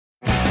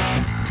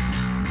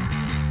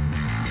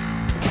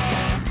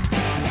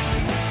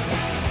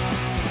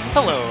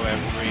Hello,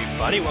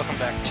 everybody. Welcome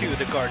back to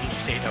the Garden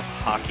State of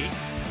Hockey.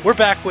 We're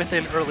back with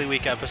an early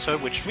week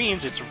episode, which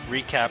means it's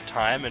recap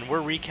time, and we're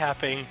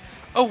recapping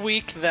a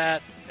week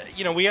that,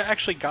 we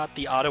actually got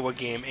the Ottawa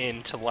game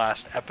into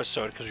last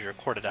episode because we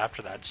recorded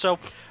after that. So,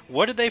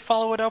 what did they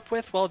follow it up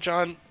with? Well,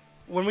 John,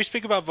 when we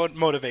speak about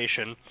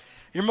motivation,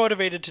 you're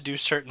motivated to do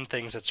certain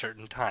things at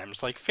certain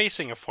times, like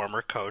facing a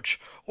former coach,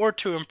 or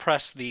to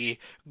impress the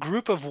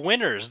group of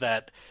winners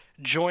that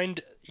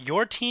joined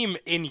your team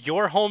in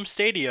your home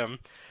stadium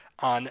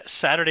on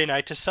Saturday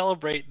night to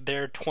celebrate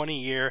their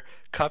 20-year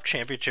Cup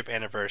Championship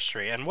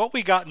anniversary. And what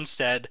we got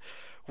instead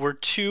were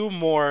two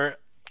more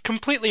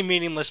completely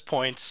meaningless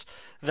points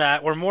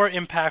that were more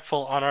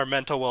impactful on our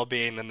mental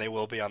well-being than they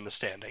will be on the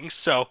standings.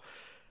 So,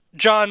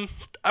 John,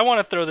 I want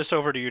to throw this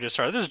over to you to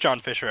start. This is John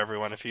Fisher,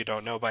 everyone. If you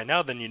don't know by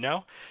now, then you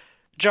know.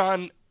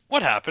 John,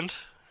 what happened?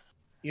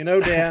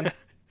 Dan,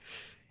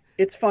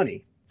 it's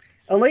funny.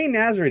 Alain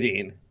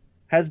Nasreddine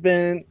has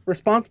been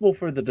responsible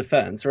for the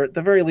defense, or at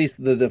the very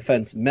least the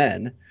defense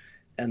men,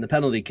 and the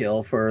penalty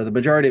kill for the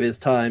majority of his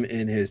time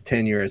in his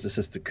tenure as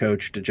assistant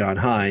coach to John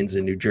Hynes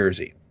in New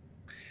Jersey.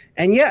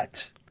 And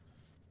yet,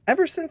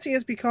 ever since he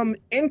has become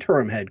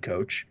interim head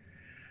coach,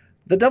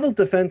 the Devils'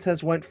 defense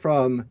has went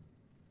from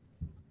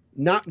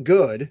not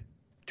good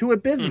to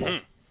abysmal.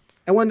 Mm-hmm.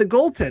 And when the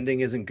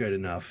goaltending isn't good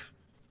enough,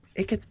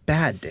 it gets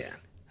bad, Dan.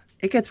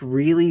 It gets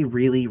really,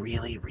 really,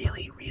 really,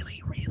 really,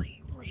 really,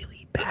 really,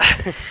 really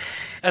bad.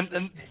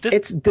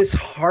 It's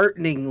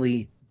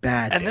dishearteningly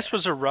bad. And this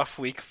was a rough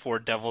week for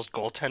Devils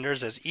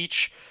goaltenders, as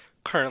each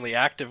currently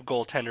active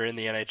goaltender in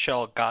the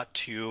NHL got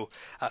to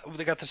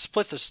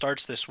split the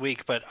starts this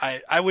week. But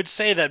I would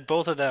say that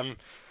both of them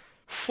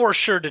for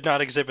sure did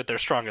not exhibit their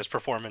strongest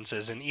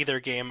performances in either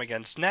game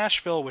against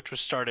Nashville, which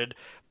was started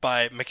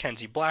by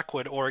Mackenzie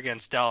Blackwood, or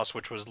against Dallas,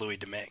 which was Louis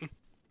Domingue.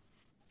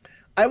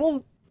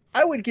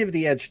 I would give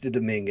the edge to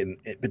Domingue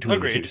between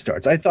Agreed. The two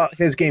starts. I thought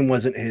his game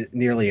wasn't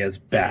nearly as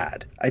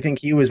bad. I think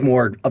he was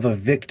more of a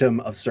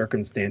victim of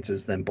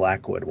circumstances than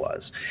Blackwood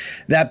was.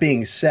 That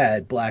being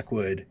said,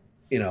 Blackwood,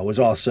 was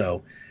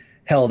also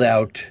held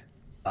out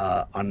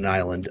on an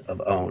island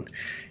of own.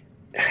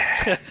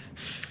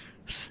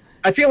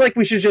 I feel like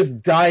we should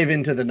just dive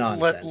into the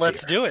nonsense.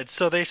 Let's do it.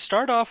 So they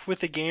start off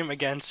with a game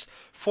against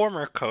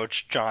former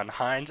coach John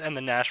Hynes and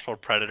the Nashville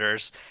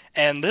Predators,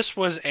 and this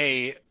was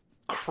a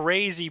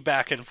crazy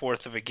back and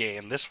forth of a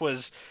game. This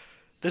was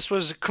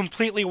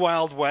completely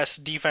Wild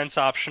West, defense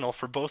optional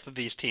for both of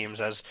these teams,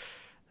 as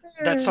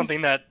that's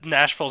something that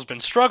Nashville's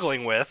been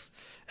struggling with,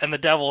 and the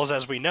Devils,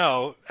 as we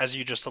know, as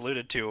you just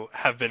alluded to,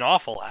 have been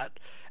awful at.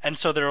 And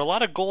so there are a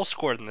lot of goals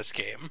scored in this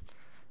game.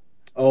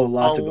 Oh,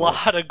 lots of goals. A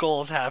lot of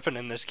goals happen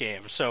in this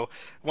game. So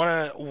I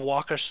want to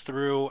walk us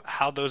through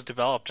how those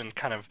developed and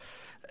kind of,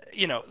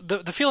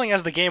 the feeling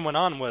as the game went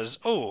on was,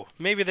 oh,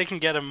 maybe they can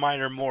get a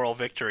minor moral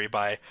victory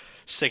by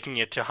sticking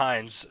it to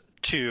Hynes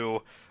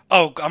to,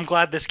 oh, I'm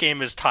glad this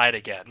game is tied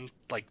again.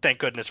 Like, thank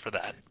goodness for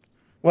that.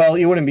 Well,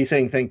 you wouldn't be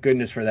saying thank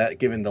goodness for that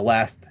given the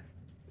last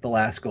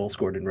goal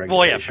scored in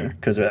regulation,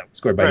 because it was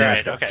scored by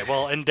Nashville. Right, okay.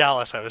 Well, in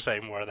Dallas I was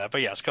saying more of that,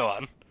 but yes, go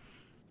on.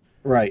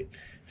 Right.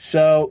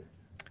 So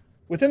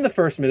within the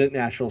first minute,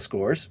 Nashville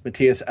scores.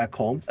 Matthias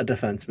Ekholm, a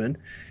defenseman,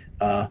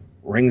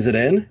 rings it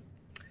in.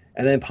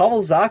 And then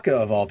Pavel Zacha,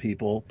 of all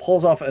people,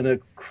 pulls off a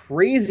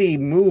crazy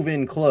move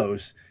in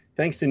close,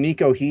 thanks to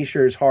Nico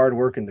Hischier's hard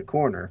work in the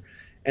corner,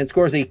 and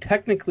scores a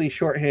technically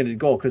shorthanded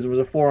goal because it was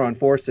a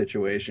 4-on-4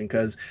 situation,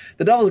 because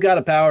the Devils got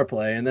a power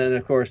play and then,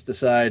 of course,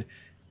 decide,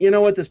 you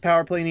know what this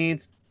power play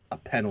needs? A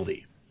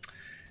penalty.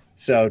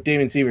 So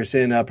Damon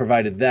Severson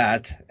provided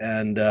that,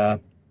 and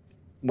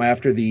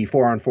after the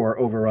 4-on-4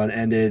 overrun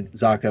ended,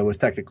 Zacha was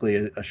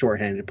technically a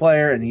shorthanded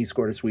player, and he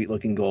scored a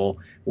sweet-looking goal,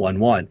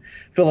 1-1.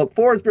 Philip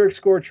Forsberg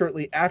scored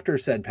shortly after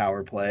said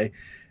power play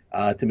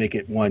to make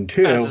it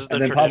 1-2, and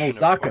then Pavel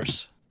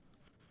Zacha.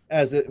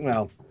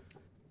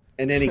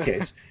 In any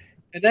case,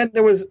 and then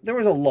there was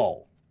a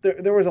lull.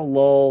 There was a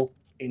lull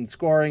in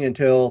scoring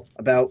until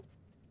about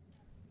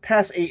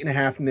past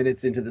 8.5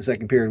 minutes into the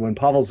second period, when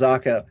Pavel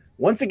Zacha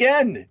once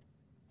again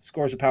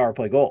scores a power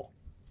play goal.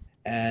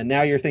 And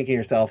now you're thinking to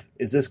yourself,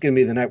 is this going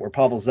to be the night where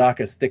Pavel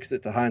Zacha sticks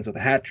it to Hynes with a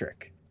hat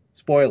trick?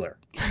 Spoiler,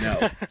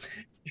 no.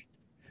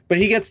 But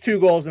he gets 2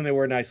 goals, and they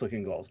were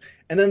nice-looking goals.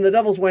 And then the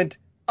Devils went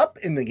up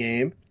in the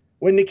game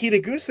when Nikita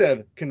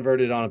Gusev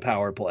converted on a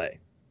power play.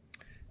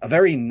 A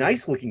very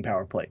nice-looking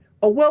power play.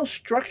 A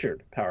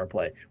well-structured power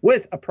play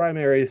with a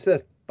primary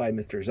assist by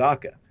Mr.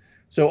 Zacha.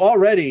 So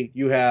already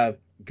you have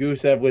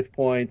Gusev with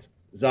points,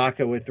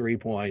 Zacha with 3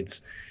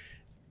 points.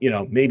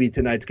 Maybe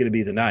tonight's going to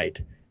be the night.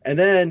 And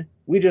then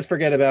we just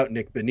forget about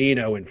Nick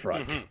Bonino in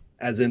front. Mm-hmm.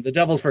 As in, the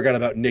Devils forgot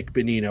about Nick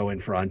Bonino in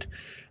front.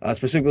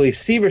 Specifically,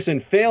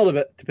 Severson failed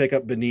to pick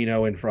up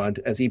Bonino in front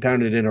as he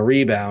pounded in a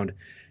rebound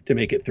to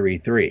make it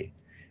 3-3.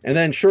 And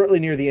then shortly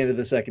near the end of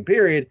the second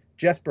period,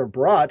 Jesper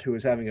Bratt, who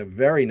was having a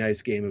very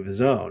nice game of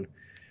his own,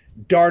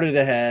 darted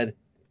ahead,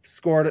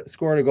 scored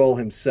a goal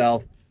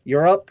himself.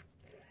 You're up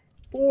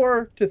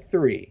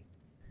 4-3.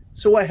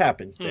 So what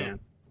happens, Dan?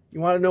 You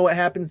want to know what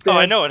happens, Dan? Oh,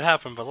 I know what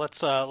happened, but let's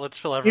fill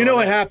everyone You know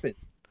what in. happens.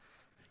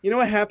 You know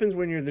what happens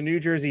when you're the New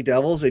Jersey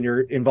Devils and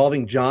you're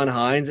involving John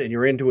Hines and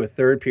you're into a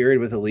third period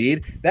with a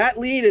lead? That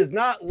lead is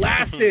not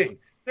lasting.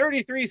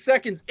 33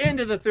 seconds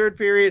into the third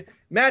period,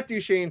 Matt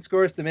Duchene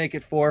scores to make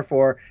it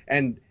 4-4,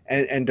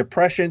 and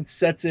depression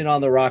sets in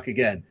on the Rock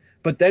again.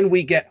 But then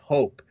we get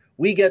hope.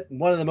 We get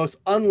one of the most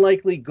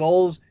unlikely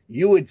goals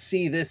you would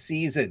see this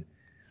season.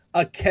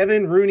 A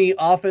Kevin Rooney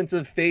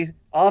offensive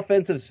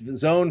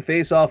zone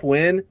face-off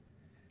win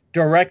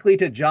directly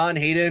to John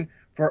Hayden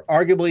for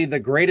arguably the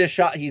greatest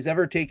shot he's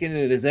ever taken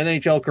in his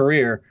NHL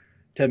career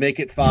to make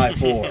it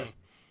 5-4.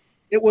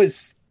 It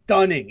was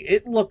stunning.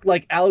 It looked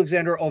like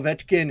Alexander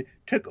Ovechkin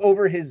took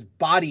over his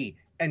body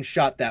and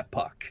shot that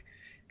puck.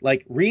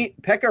 Like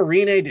Pekka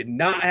Rinne did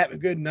not have a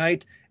good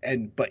night,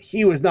 but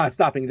he was not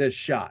stopping this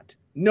shot.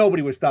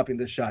 Nobody was stopping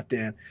this shot,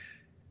 Dan.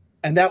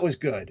 And that was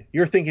good.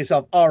 You're thinking to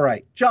yourself, all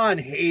right, John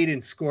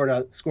Hayden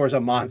scores a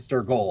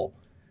monster goal.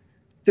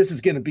 This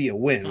is going to be a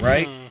win,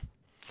 right?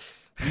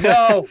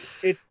 No,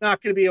 it's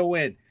not going to be a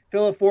win.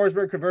 Philip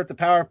Forsberg converts a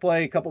power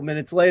play a couple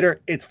minutes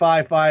later. It's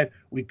 5-5.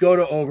 We go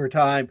to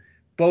overtime.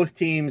 Both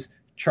teams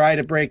try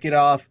to break it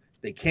off.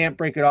 They can't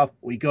break it off.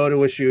 We go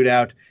to a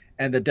shootout.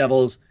 And the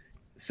Devils,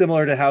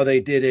 similar to how they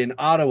did in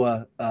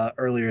Ottawa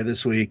earlier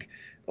this week,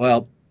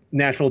 well,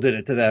 Nashville did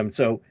it to them.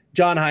 So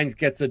John Hines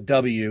gets a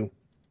W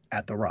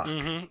at the Rock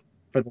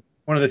for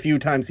one of the few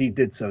times he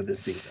did so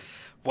this season.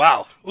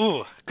 Wow.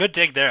 Ooh, good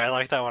dig there. I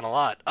like that one a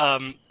lot.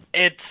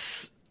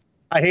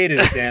 I hated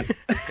it, Dan.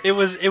 It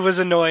was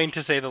annoying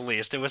to say the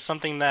least. It was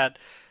something that,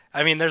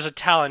 I mean, there's a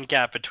talent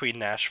gap between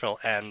Nashville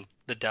and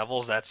the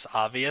Devils. That's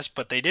obvious,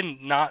 but they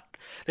didn't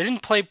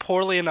play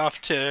poorly enough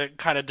to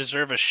kind of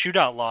deserve a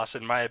shootout loss,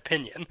 in my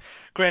opinion.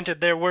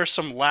 Granted, there were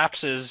some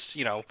lapses,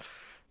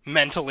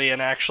 mentally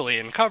and actually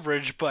in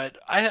coverage, but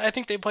I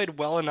think they played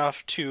well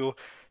enough to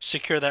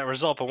secure that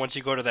result. But once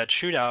you go to that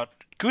shootout,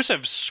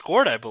 Gusev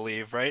scored, I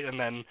believe, right? And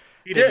then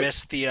they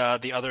missed the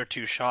other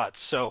two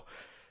shots. So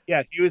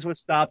yeah, Hughes was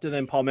stopped, and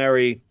then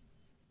Palmieri,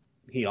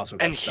 he also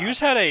got stopped. Hughes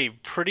had a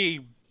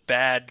pretty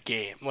bad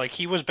game. Like,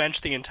 he was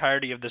benched the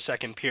entirety of the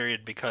second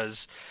period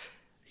because,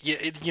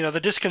 the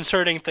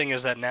disconcerting thing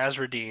is that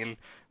Nasreddine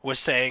was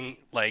saying,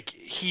 like,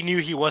 he knew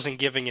he wasn't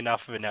giving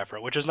enough of an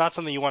effort, which is not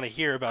something you want to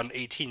hear about an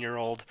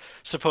 18-year-old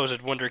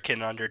supposed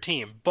wunderkind on your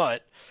team.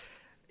 But,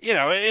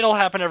 it'll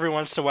happen every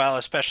once in a while,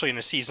 especially in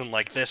a season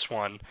like this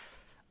one.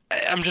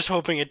 I'm just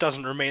hoping it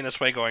doesn't remain this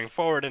way going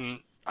forward, and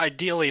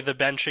ideally the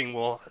benching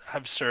will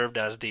have served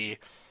as the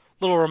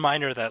little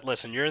reminder that,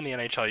 listen, you're in the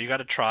NHL, you got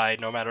to try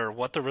no matter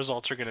what the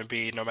results are going to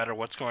be, no matter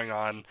what's going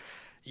on.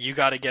 You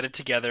got to get it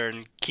together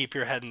and keep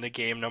your head in the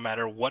game no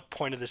matter what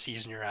point of the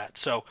season you're at.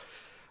 So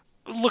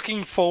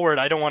looking forward,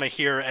 I don't want to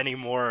hear any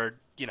more,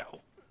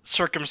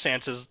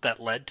 circumstances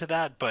that led to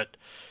that, but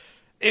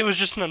it was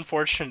just an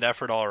unfortunate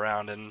effort all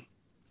around, and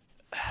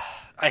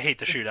I hate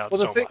the shootout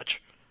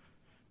much.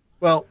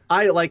 Well,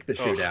 I like the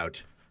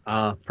shootout.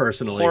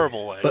 Personally.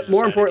 Horrible way. But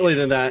more importantly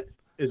than that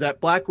is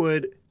that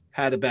Blackwood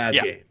had a bad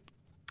game.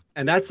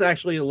 And that's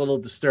actually a little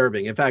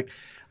disturbing. In fact,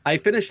 I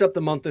finished up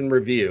the month in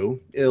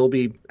review.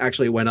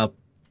 Actually went up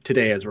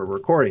today as we're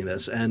recording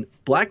this. And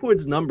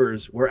Blackwood's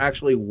numbers were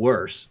actually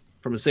worse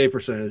from a save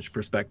percentage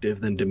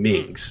perspective than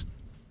Domingue's,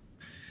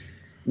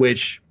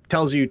 which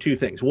tells you two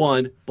things.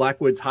 One,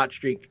 Blackwood's hot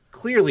streak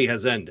clearly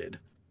has ended.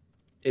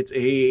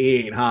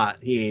 He ain't hot.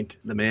 He ain't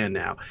the man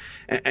now.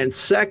 And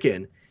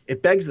second,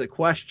 it begs the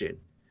question,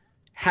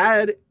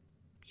 had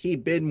he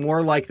been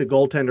more like the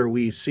goaltender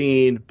we've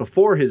seen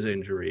before his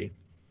injury,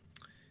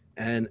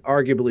 and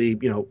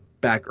arguably,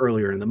 back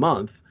earlier in the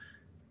month,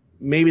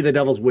 maybe the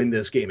Devils win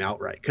this game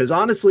outright. Because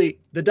honestly,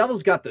 the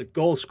Devils got the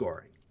goal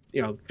scoring.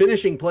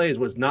 Finishing plays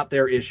was not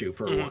their issue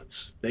for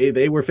once.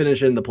 They were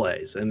finishing the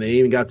plays, and they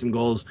even got some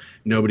goals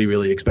nobody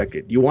really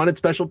expected. You wanted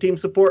special team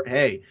support?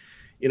 Hey,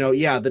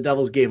 the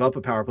Devils gave up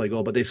a power play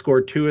goal, but they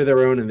scored two of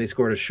their own and they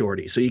scored a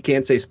shorty. So you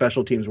can't say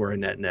special teams were a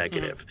net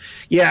negative.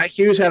 Yeah,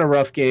 Hughes had a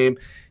rough game.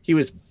 He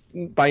was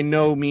by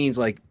no means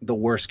like the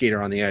worst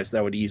skater on the ice.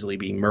 That would easily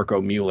be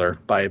Mirko Mueller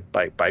by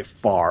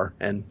far.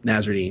 And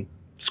Nasreddine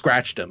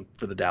scratched him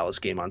for the Dallas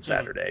game on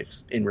Saturday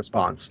in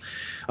response.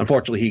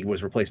 Unfortunately, he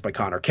was replaced by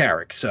Connor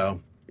Carrick.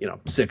 So,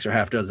 6 or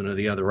half dozen of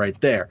the other right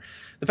there.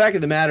 The fact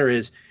of the matter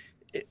is,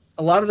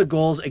 a lot of the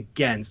goals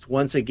against,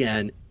 once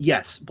again,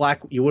 yes,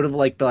 you would have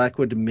liked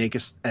Blackwood to make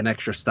an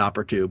extra stop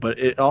or two, but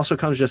it also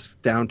comes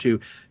just down to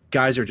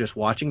guys are just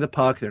watching the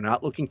puck. They're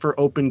not looking for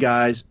open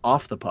guys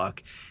off the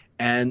puck,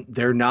 and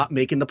they're not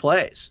making the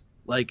plays.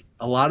 Like,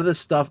 a lot of this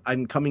stuff,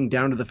 I'm coming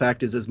down to the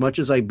fact is, as much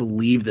as I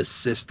believe the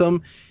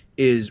system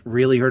is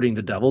really hurting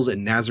the Devils,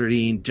 and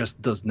Nasreddine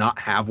just does not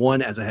have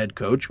one as a head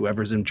coach,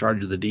 whoever's in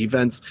charge of the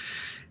defense,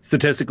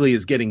 statistically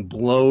is getting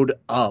blowed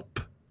up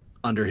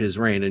under his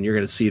reign, and you're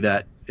going to see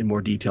that in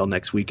more detail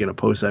next week in a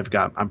post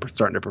I'm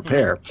starting to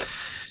prepare.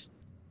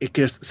 It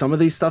just, some of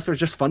these stuff are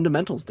just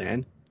fundamentals,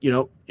 Dan.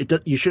 You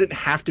shouldn't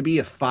have to be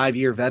a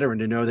 5-year veteran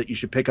to know that you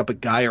should pick up a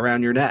guy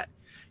around your net.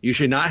 You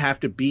should not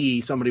have to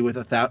be somebody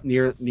with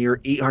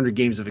near 800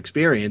 games of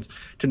experience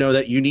to know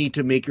that you need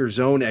to make your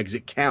zone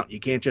exit count. You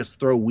can't just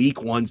throw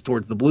weak ones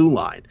towards the blue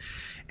line.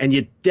 And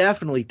you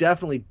definitely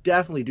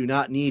do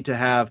not need to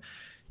have,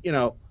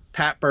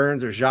 Pat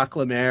Burns or Jacques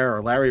Lemaire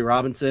or Larry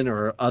Robinson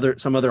or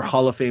some other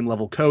Hall of Fame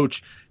level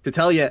coach to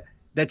tell you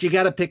that you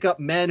got to pick up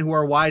men who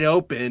are wide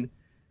open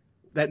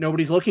that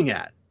nobody's looking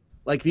at.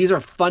 Like, these are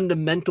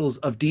fundamentals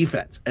of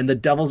defense, and the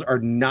Devils are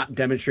not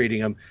demonstrating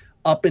them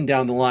up and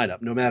down the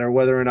lineup, no matter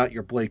whether or not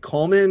you're Blake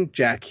Coleman,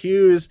 Jack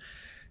Hughes,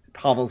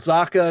 Pavel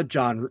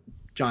Zacha,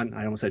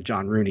 I almost said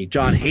John Rooney,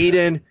 John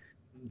Hayden.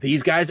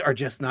 These guys are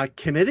just not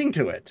committing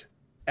to it,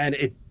 and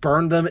it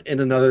burned them in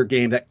another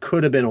game that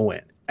could have been a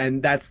win.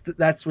 And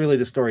that's really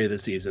the story of the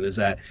season, is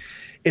that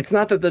it's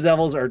not that the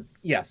Devils are,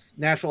 yes,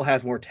 Nashville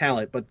has more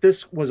talent, but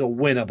this was a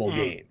winnable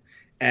game.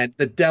 And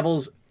the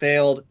Devils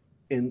failed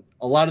in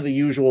a lot of the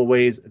usual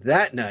ways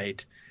that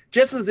night,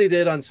 just as they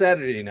did on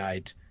Saturday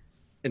night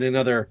in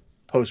another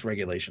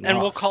post-regulation And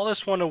loss. we'll call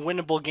this one a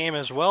winnable game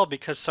as well,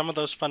 because some of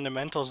those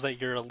fundamentals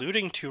that you're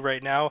alluding to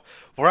right now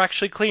were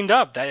actually cleaned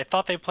up. I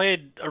thought they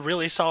played a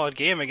really solid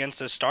game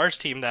against a Stars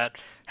team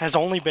that has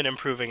only been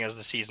improving as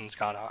the season's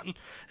gone on.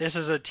 This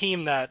is a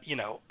team that,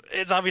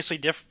 it's obviously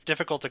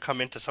difficult to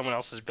come into someone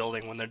else's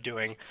building when they're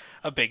doing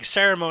a big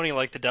ceremony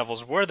like the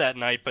Devils were that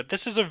night, but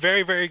this is a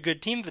very, very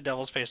good team the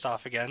Devils faced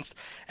off against.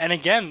 And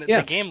again,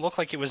 the game looked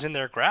like it was in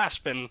their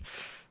grasp, and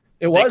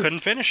they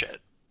couldn't finish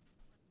it.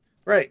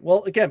 Right.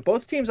 Well, again,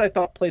 both teams I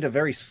thought played a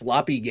very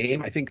sloppy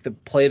game. I think the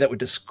play that would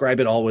describe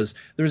it all was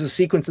there was a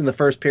sequence in the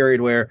first period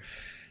where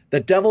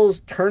the Devils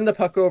turned the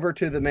puck over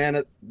to the man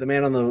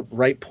on the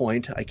right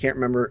point. I can't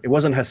remember. It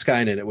wasn't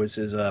Haskainen. It was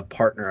his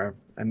partner.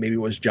 Maybe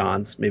it was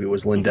Johns. Maybe it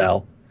was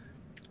Lindell.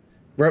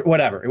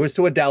 Whatever. It was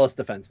to a Dallas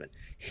defenseman.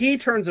 He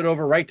turns it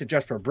over right to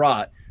Jesper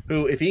Bratt,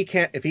 who, if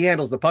he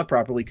handles the puck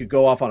properly, could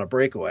go off on a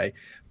breakaway.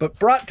 But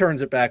Bratt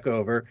turns it back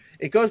over.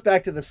 It goes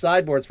back to the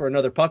sideboards for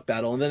another puck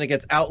battle, and then it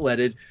gets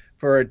outletted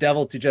for a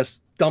Devil to just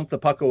dump the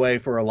puck away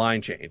for a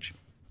line change.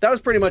 That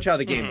was pretty much how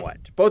the game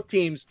went. Both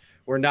teams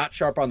were not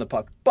sharp on the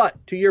puck.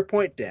 But to your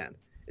point, Dan,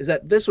 is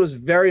that this was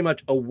very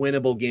much a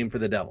winnable game for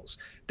the Devils.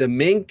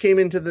 Domingue came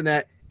into the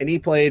net, and he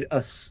played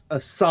a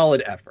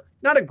solid effort.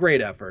 Not a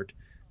great effort,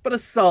 but a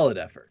solid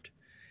effort.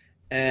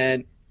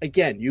 And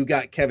again, you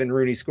got Kevin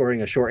Rooney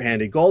scoring a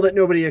shorthanded goal that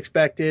nobody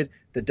expected.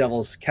 The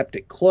Devils kept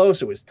it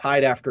close. It was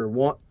tied after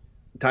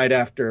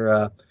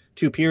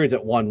 2 periods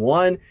at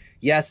 1-1.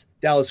 Yes,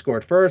 Dallas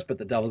scored first, but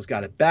the Devils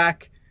got it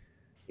back.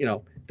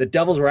 The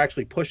Devils were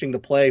actually pushing the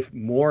play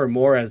more and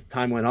more as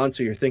time went on.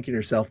 So you're thinking to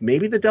yourself,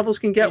 maybe the Devils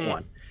can get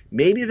one.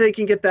 Maybe they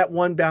can get that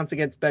one bounce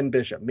against Ben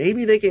Bishop.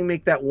 Maybe they can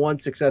make that one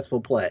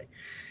successful play.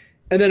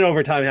 And then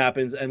overtime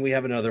happens, and we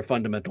have another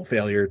fundamental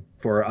failure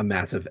for a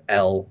massive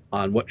L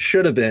on what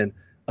should have been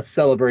a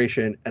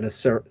celebration and a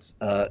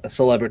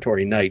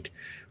celebratory night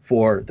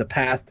for the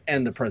past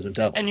and the present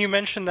Devils. And you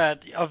mentioned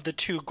that of the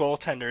two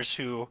goaltenders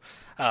who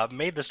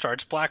made the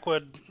starts,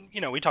 Blackwood,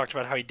 we talked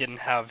about how he didn't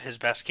have his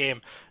best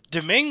game.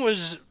 Domingue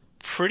was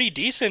pretty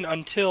decent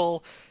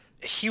until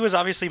he was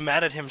obviously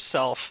mad at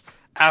himself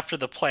after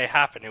the play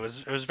happened. It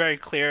was very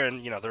clear,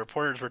 and the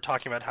reporters were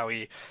talking about how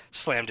he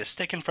slammed his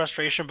stick in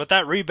frustration, but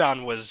that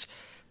rebound was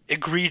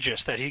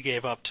egregious that he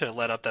gave up to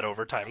let up that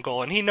overtime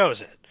goal, and he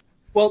knows it.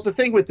 Well, the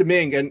thing with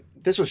Domingue, and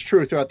this was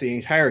true throughout the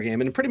entire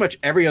game, and pretty much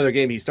every other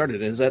game he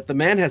started, is that the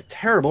man has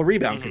terrible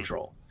rebound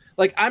control.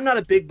 Like, I'm not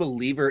a big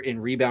believer in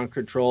rebound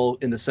control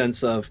in the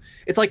sense of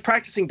it's like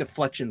practicing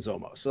deflections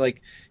almost.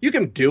 Like, you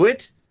can do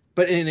it,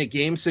 but in a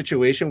game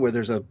situation where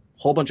there's a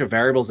whole bunch of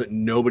variables that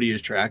nobody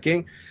is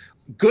tracking,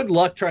 good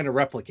luck trying to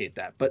replicate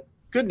that. But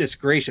goodness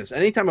gracious,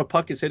 anytime a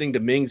puck is hitting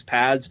Domingue's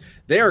pads,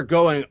 they are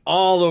going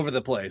all over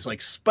the place.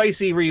 Like,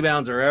 spicy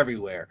rebounds are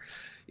everywhere.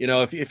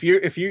 If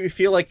you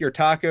feel like your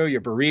taco,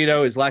 your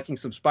burrito is lacking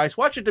some spice,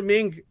 watch a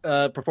Domingue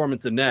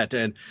performance in net,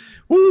 and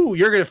woo,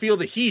 you're going to feel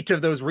the heat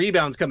of those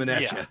rebounds coming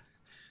at you.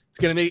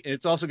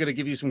 It's also going to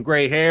give you some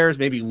gray hairs,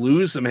 maybe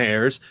lose some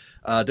hairs.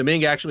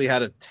 Domingue actually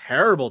had a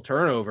terrible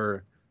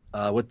turnover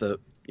with the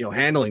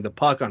handling the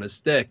puck on his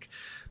stick,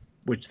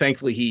 which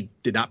thankfully he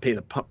did not pay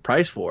the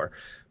price for.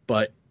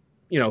 But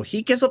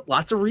he gives up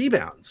lots of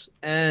rebounds,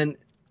 and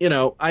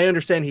I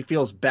understand he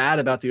feels bad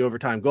about the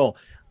overtime goal.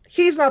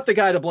 He's not the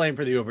guy to blame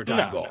for the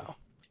overtime goal. No.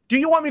 Do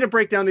you want me to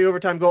break down the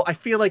overtime goal? I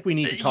feel like we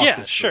need to talk this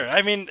through. Sure.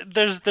 I mean,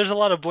 there's a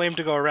lot of blame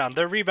to go around.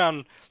 Their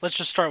rebound, let's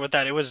just start with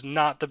that. It was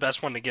not the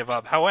best one to give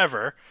up.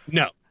 However,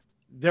 no,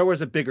 there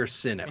was a bigger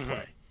sin at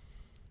play.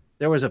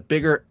 There was a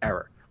bigger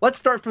error. Let's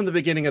start from the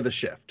beginning of the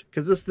shift,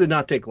 because this did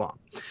not take long.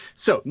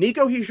 So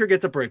Nico Hischier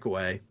gets a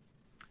breakaway,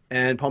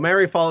 and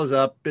Palmieri follows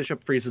up.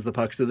 Bishop freezes the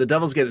puck, so the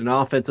Devils get an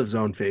offensive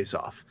zone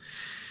face-off.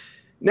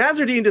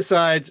 Nazardine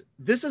decides,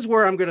 this is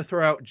where I'm going to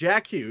throw out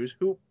Jack Hughes,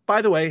 who,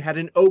 by the way, had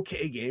an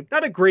okay game.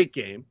 Not a great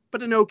game,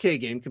 but an okay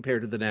game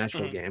compared to the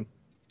Nashville game.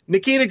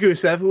 Nikita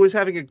Gusev, who was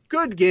having a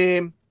good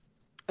game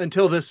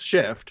until this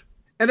shift.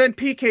 And then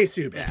PK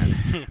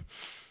Subban,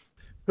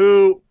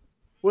 who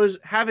was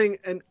having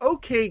an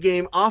okay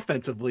game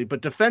offensively,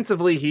 but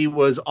defensively he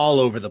was all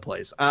over the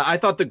place. I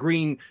thought the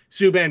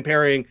Green-Subban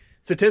pairing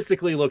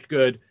statistically looked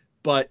good,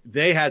 but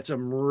they had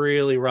some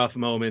really rough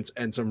moments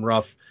and some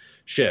rough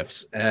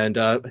shifts. And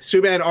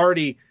Subban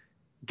already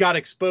got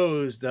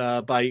exposed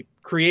by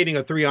creating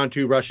a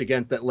 3-on-2 rush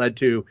against that led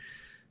to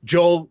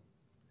Joel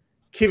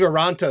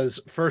Kiviranta's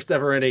first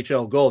ever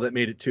NHL goal that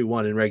made it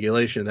 2-1 in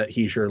regulation that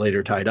Hischier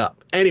later tied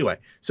up. Anyway,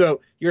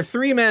 so your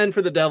three men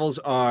for the Devils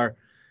are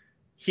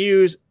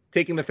Hughes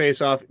taking the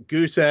faceoff,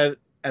 Gusev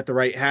at the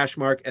right hash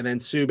mark, and then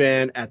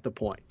Subban at the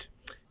point.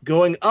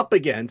 Going up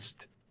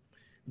against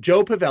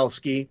Joe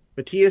Pavelski,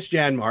 Matthias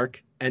Janmark,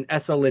 and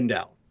Esa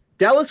Lindell.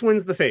 Dallas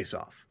wins the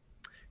faceoff.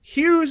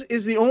 Hughes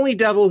is the only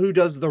Devil who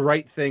does the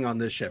right thing on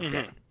this shift.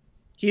 Mm-hmm.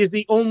 He is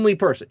the only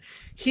person.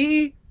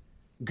 He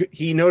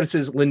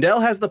notices Lindell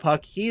has the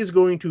puck. He is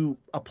going to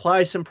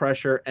apply some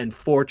pressure and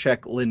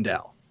forecheck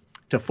Lindell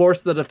to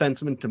force the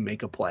defenseman to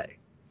make a play.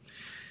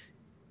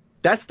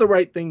 That's the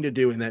right thing to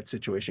do in that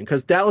situation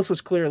because Dallas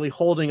was clearly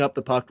holding up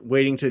the puck,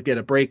 waiting to get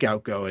a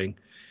breakout going.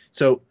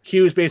 So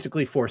Hughes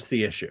basically forced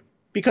the issue.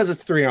 Because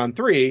it's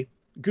 3-on-3,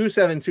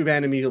 Gusev and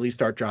Subban immediately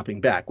start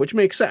dropping back, which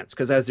makes sense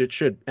because as you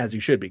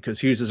should be, because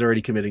Hughes is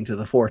already committing to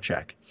the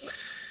forecheck.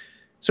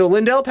 So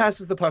Lindell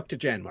passes the puck to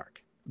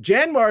Janmark.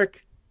 Janmark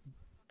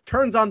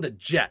turns on the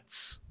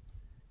jets,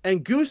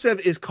 and Gusev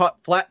is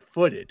caught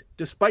flat-footed,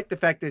 despite the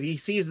fact that he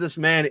sees this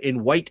man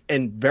in white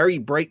and very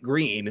bright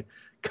green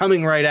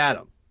coming right at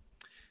him.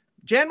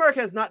 Janmark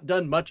has not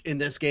done much in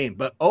this game,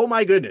 but oh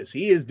my goodness,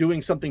 he is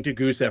doing something to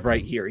Gusev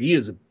right here. He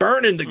is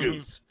burning the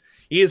goose.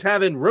 He is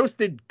having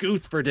roasted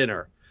goose for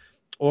dinner,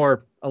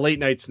 or a late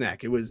night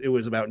snack. It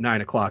was about 9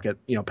 o'clock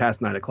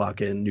past 9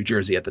 o'clock in New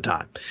Jersey at the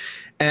time,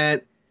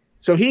 and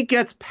so he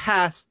gets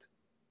past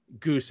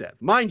Gusev.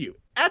 Mind you,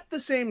 at the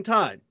same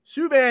time,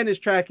 Subban is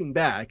tracking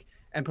back,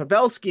 and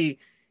Pavelski,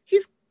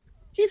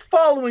 he's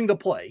following the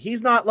play.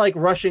 He's not like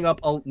rushing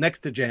up next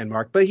to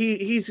Janmark, but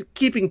he's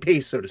keeping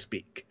pace, so to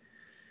speak.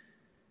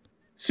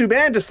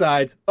 Subban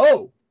decides,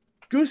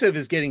 Gusev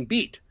is getting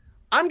beat.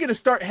 I'm going to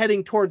start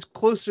heading towards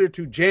closer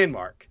to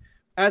Janmark,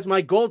 as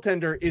my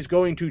goaltender is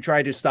going to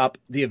try to stop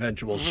the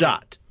eventual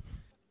shot.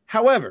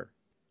 However,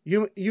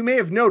 you may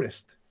have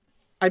noticed,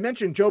 I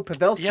mentioned Joe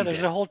Pavelski. Yeah,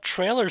 there's a whole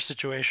trailer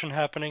situation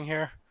happening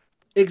here.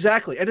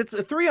 Exactly, and it's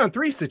a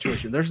 3-on-3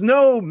 situation. There's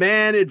no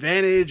man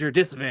advantage or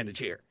disadvantage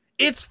here.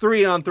 It's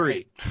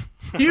 3-on-3.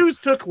 Hughes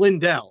took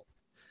Lindell.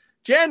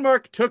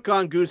 Janmark took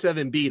on Gusev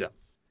and beat him.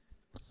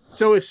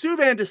 So if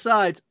Subban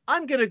decides,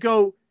 I'm going to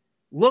go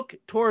look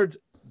towards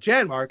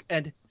Janmark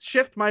and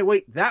shift my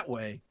weight that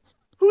way,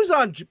 who's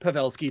on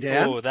Pavelski,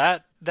 Dan? Oh,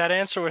 that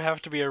answer would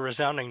have to be a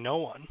resounding no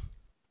one.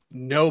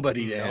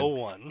 Nobody, Dan. No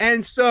one.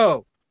 And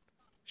so,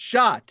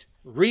 shot,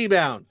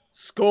 rebound,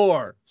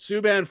 score.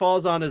 Subban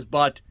falls on his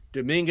butt.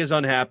 Dominguez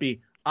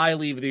unhappy. I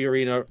leave the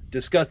arena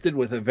disgusted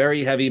with a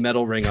very heavy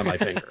metal ring on my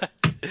finger.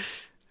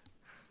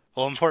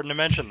 Well, important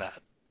to mention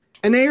that.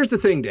 And here's the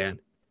thing, Dan.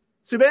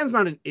 Subban's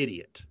not an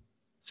idiot.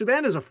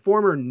 Subban is a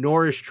former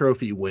Norris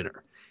Trophy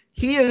winner.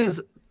 He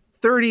is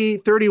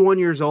 31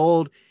 years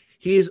old.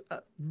 He's a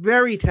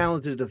very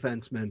talented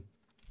defenseman.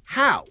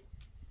 How?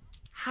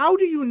 How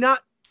do you not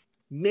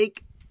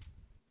make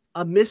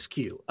a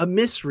miscue, a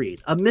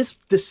misread, a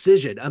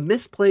misdecision, a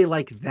misplay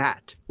like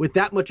that with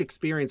that much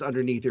experience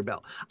underneath your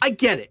belt? I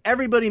get it.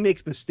 Everybody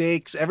makes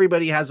mistakes.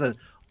 Everybody has an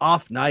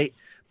off night.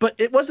 But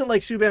it wasn't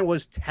like Subban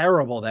was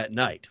terrible that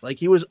night. Like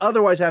he was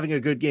otherwise having a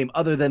good game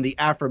other than the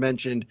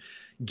aforementioned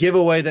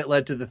giveaway that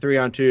led to the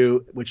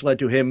 3-on-2, which led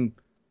to him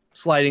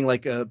sliding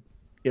like an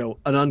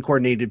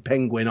uncoordinated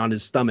penguin on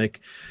his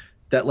stomach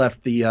that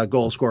left the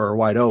goal scorer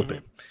wide open.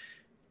 Mm-hmm.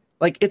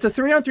 Like, it's a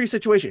 3-on-3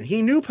 situation.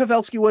 He knew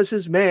Pavelski was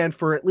his man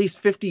for at least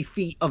 50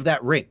 feet of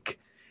that rink,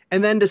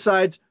 and then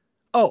decides,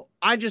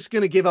 I'm just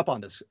going to give up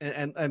on this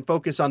and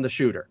focus on the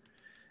shooter.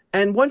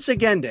 And once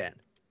again, Dan,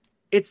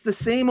 it's the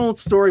same old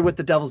story with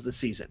the Devils this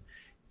season.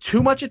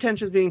 Too much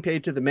attention is being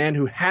paid to the man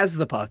who has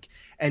the puck,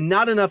 and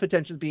not enough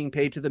attention is being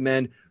paid to the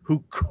men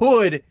who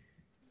could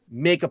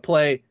make a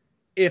play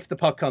if the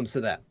puck comes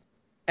to them.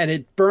 And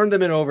it burned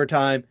them in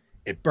overtime.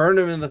 It burned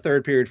them in the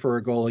third period for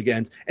a goal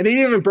against. And it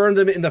even burned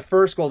them in the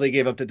first goal they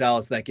gave up to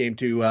Dallas that game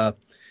to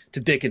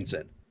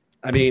Dickinson.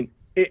 I mean,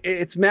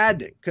 it's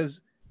maddening because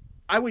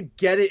I would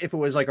get it if it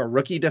was like a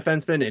rookie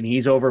defenseman and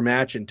he's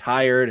overmatched and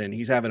tired and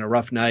he's having a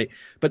rough night.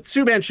 But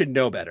Subban should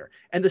know better.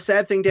 And the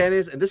sad thing, Dan,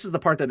 is, and this is the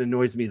part that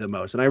annoys me the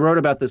most, and I wrote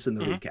about this in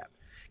the recap,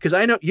 because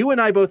I know you and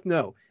I both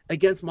know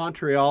against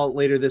Montreal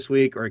later this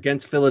week or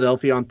against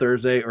Philadelphia on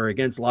Thursday or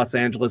against Los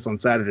Angeles on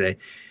Saturday,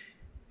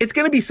 it's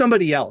going to be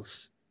somebody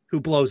else who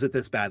blows it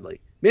this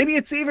badly. Maybe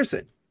it's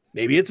Severson.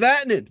 Maybe it's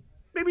Vatanen.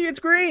 Maybe it's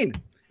Green.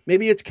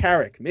 Maybe it's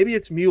Carrick. Maybe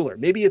it's Mueller.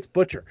 Maybe it's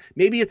Butcher.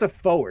 Maybe it's a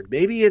forward.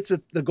 Maybe it's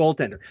the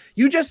goaltender.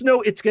 You just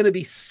know it's going to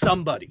be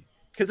somebody,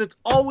 because it's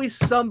always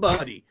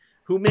somebody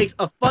who makes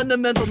a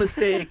fundamental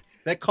mistake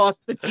that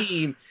costs the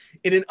team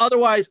in an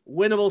otherwise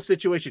winnable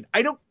situation.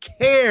 I don't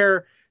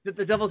care that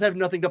the Devils have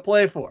nothing to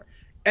play for.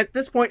 At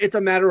this point, it's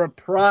a matter of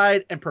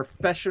pride and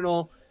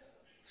professional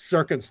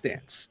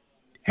circumstance.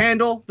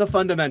 Handle the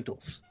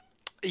fundamentals.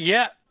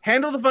 Yeah.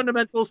 Handle the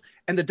fundamentals,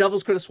 and the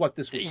Devils could have swept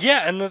this week. Yeah,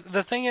 and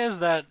the thing is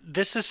that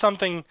this is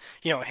something,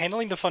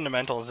 handling the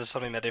fundamentals is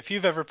something that if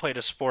you've ever played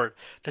a sport,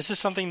 this is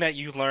something that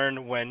you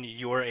learn when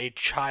you're a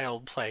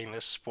child playing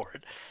this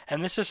sport.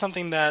 And this is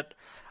something that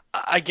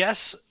I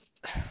guess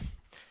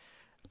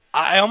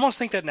I almost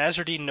think that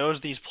Nasreddine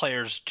knows these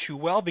players too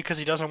well because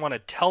he doesn't want to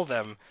tell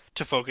them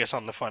to focus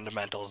on the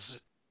fundamentals.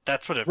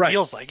 That's what it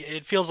feels like.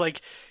 It feels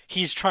like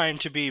he's trying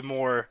to be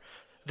more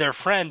their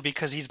friend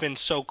because he's been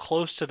so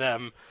close to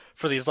them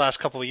for these last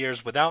couple of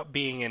years without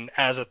being in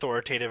as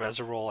authoritative as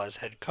a role as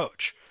head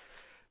coach.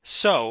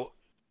 So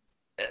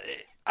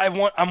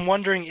I'm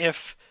wondering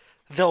if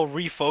they'll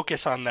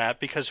refocus on that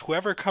because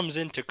whoever comes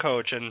in to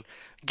coach, and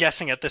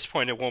guessing at this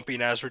point it won't be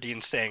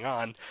Nasreddine staying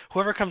on,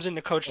 whoever comes in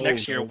to coach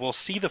next year will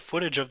see the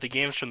footage of the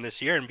games from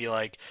this year and be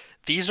like,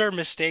 these are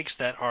mistakes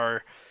that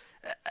are,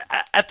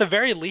 at the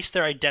very least,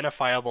 they're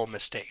identifiable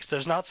mistakes.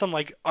 There's not some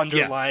like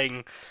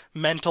underlying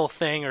mental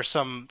thing or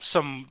some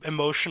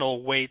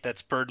emotional weight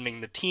that's burdening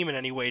the team in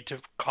any way to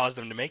cause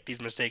them to make these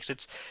mistakes.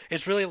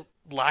 It's really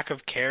lack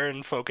of care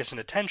and focus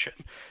and attention.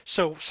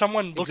 So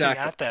someone looking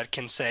at that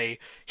can say,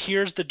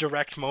 here's the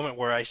direct moment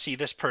where I see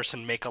this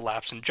person make a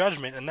lapse in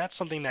judgment, and that's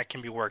something that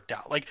can be worked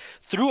out. Like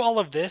through all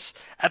of this,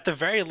 at the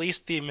very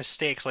least, the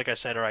mistakes, like I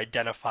said, are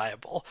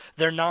identifiable.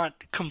 They're not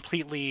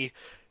completely,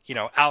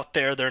 out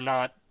there. They're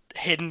not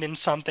hidden in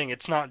something.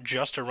 It's not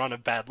just a run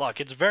of bad luck.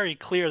 It's very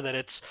clear that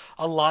it's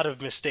a lot of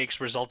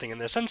mistakes resulting in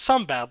this, and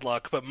some bad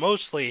luck, but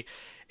mostly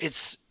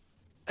it's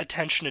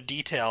attention to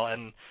detail,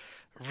 and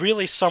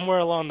really somewhere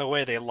along the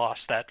way they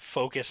lost that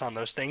focus on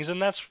those things,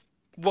 and that's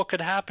what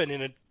could happen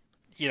in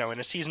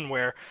a season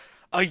where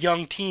a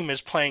young team is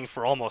playing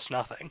for almost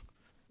nothing.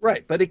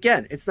 Right, but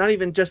again, it's not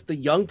even just the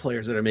young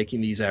players that are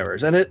making these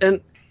errors,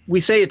 and we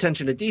say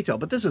attention to detail,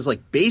 but this is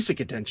like basic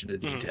attention to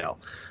detail.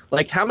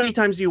 Like, how many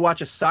times do you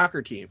watch a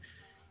soccer team?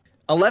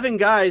 11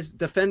 guys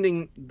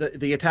defending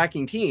the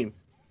attacking team.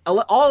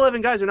 All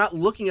 11 guys are not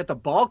looking at the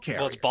ball carrier.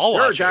 Well, it's ball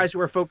watching. There are guys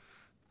who are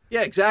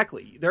Yeah,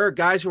 exactly. There are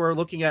guys who are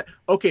looking at,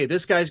 okay,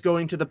 this guy's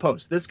going to the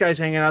post. This guy's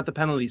hanging out the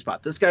penalty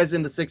spot. This guy's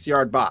in the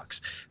 6-yard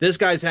box. This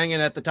guy's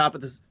hanging at the top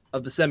of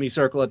the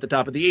semicircle at the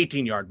top of the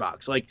 18-yard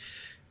box. Like,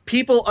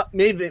 people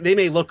they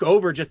may look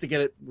over just to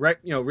get it,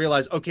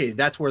 realize, okay,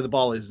 that's where the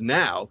ball is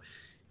now.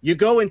 You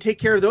go and take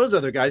care of those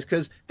other guys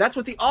because that's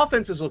what the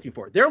offense is looking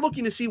for. They're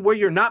looking to see where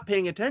you're not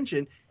paying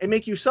attention and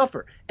make you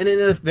suffer. And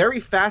in a very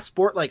fast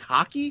sport like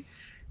hockey,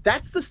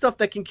 that's the stuff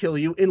that can kill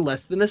you in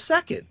less than a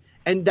second.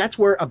 And that's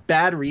where a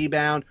bad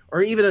rebound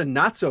or even a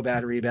not so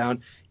bad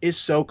rebound is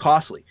so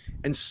costly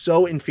and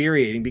so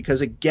infuriating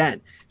because,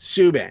 again,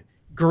 Subban,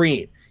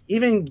 Green,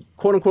 even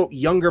quote-unquote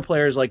younger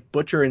players like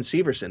Butcher and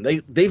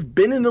Severson, they've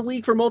been in the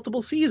league for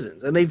multiple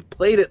seasons and they've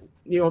played it.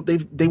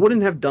 They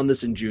wouldn't have done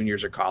this in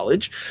juniors or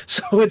college.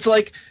 So it's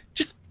like,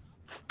 just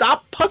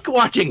stop puck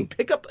watching.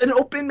 Pick up an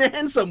open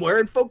man somewhere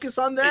and focus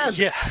on them.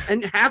 Yeah.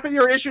 And half of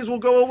your issues will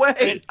go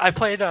away. I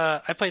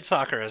played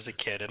soccer as a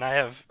kid, and I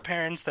have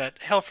parents that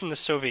hail from the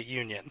Soviet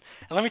Union.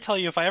 And let me tell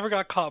you, if I ever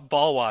got caught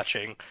ball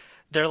watching,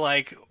 they're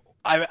like,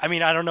 I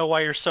mean, I don't know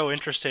why you're so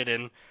interested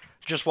in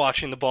just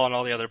watching the ball and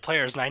all the other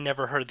players, and I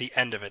never heard the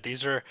end of it.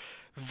 These are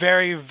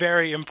very,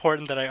 very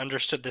important that I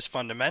understood this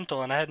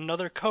fundamental, and I had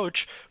another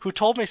coach who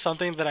told me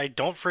something that I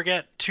don't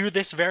forget to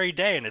this very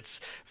day, and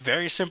it's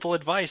very simple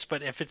advice,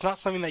 but if it's not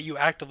something that you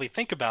actively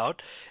think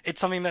about, it's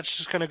something that's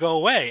just going to go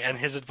away, and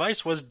his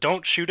advice was,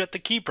 don't shoot at the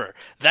keeper.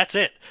 That's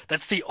it.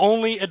 That's the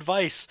only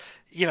advice,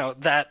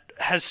 that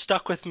has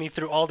stuck with me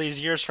through all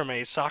these years from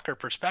a soccer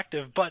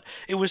perspective, but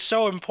it was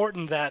so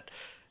important that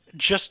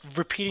just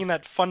repeating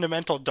that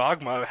fundamental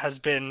dogma has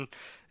been,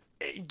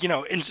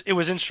 it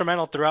was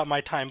instrumental throughout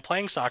my time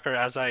playing soccer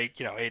as I,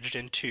 aged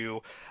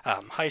into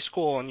high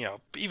school and,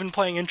 even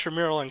playing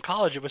intramural in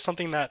college. It was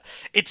something that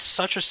it's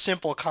such a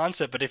simple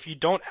concept, but if you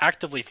don't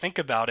actively think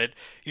about it,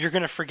 you're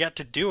going to forget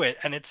to do it.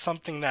 And it's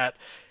something that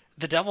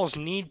the Devils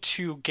need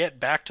to get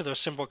back to those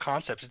simple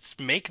concepts. It's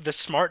make the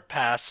smart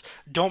pass,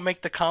 don't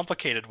make the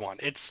complicated one.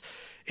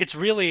 It's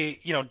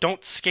really,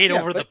 don't skate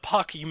over the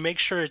puck. You make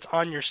sure it's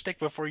on your stick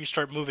before you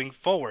start moving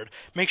forward.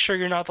 Make sure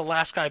you're not the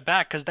last guy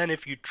back, because then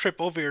if you trip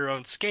over your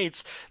own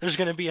skates, there's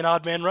going to be an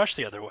odd man rush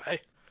the other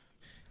way.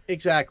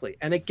 Exactly.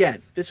 And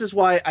again, this is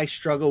why I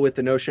struggle with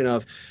the notion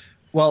of,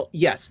 well,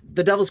 yes,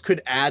 the Devils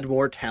could add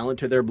more talent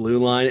to their blue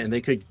line and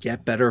they could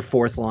get better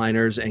fourth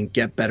liners and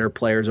get better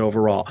players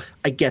overall.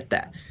 I get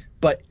that.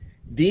 But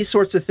these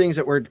sorts of things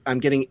that I'm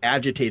getting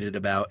agitated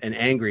about and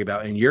angry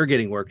about, and you're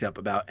getting worked up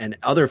about, and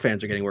other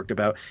fans are getting worked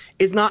about,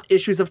 is not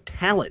issues of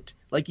talent.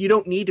 Like, you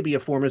don't need to be a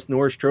former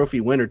Norris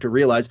Trophy winner to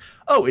realize,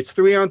 oh, it's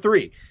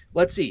 3-on-3.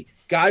 Let's see.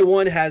 Guy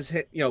one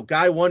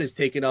is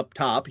taken up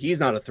top. He's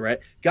not a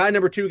threat. Guy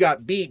number 2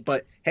 got beat,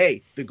 but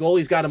hey, the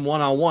goalie's got him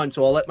 1-on-1,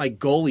 so I'll let my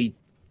goalie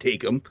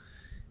take him.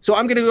 So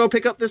I'm going to go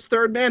pick up this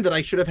third man that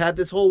I should have had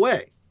this whole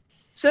way.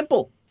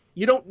 Simple.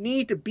 You don't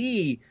need to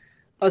be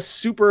a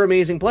super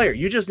amazing player.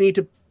 You just need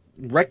to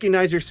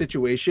recognize your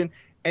situation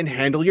and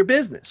handle your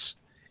business.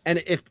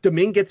 And if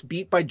Domingue gets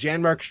beat by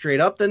Janmark straight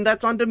up, then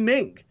that's on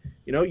Domingue.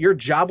 Your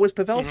job was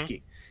Pavelski.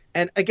 Mm-hmm.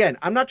 And again,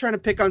 I'm not trying to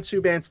pick on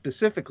Subban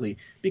specifically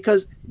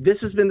because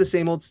this has been the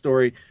same old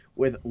story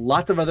with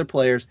lots of other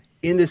players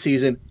in the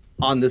season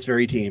on this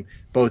very team,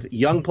 both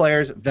young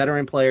players,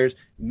 veteran players,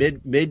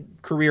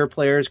 mid-career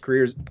players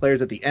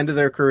at the end of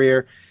their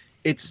career.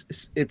 It's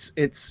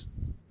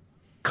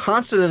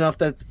constant enough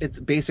that it's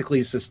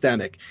basically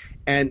systemic.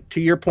 And to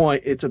your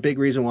point, it's a big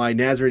reason why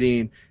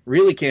Nasreddine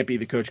really can't be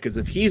the coach, because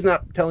if he's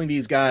not telling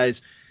these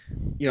guys,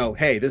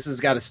 hey, this has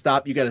got to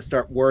stop. You got to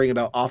start worrying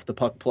about off the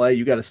puck play.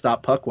 You got to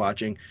stop puck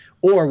watching.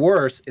 Or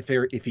worse,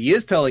 if he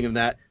is telling them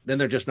that, then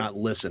they're just not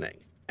listening.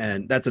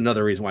 And that's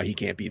another reason why he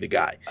can't be the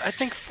guy. I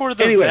think for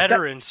the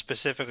veterans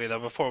specifically, though,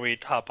 before we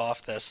hop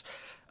off this,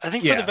 I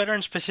think for the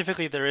veterans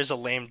specifically, there is a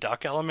lame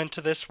duck element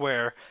to this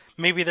where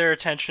maybe their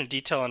attention to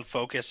detail and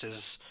focus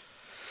is,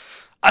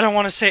 I don't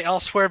want to say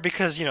elsewhere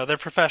because, they're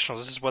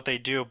professionals. This is what they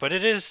do. But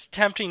it is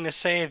tempting to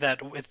say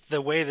that with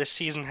the way this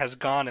season has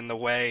gone and the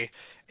way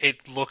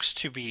it looks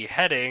to be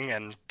heading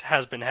and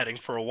has been heading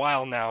for a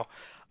while now,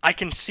 I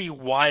can see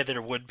why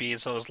there would be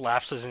those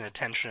lapses in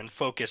attention and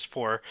focus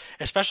for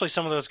especially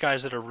some of those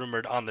guys that are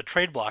rumored on the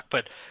trade block.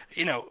 But,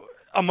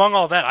 among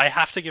all that, I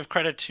have to give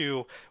credit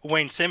to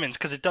Wayne Simmonds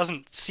because it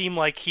doesn't seem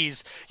like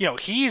he's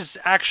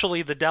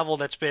actually the devil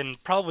that's been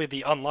probably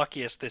the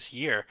unluckiest this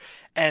year.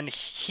 And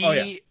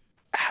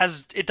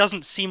it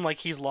doesn't seem like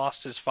he's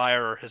lost his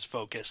fire or his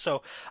focus.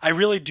 So I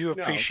really do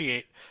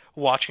appreciate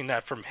watching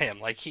that from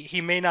him. Like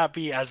he may not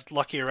be as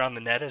lucky around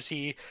the net as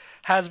he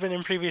has been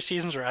in previous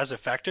seasons or as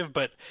effective,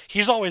 but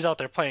he's always out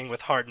there playing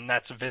with heart, and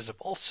that's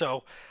visible.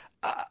 So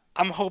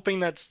I'm hoping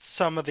that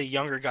some of the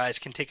younger guys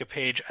can take a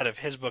page out of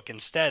his book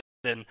instead.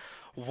 And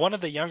one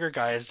of the younger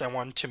guys I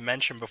wanted to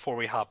mention before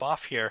we hop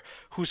off here,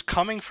 who's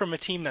coming from a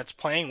team that's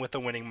playing with a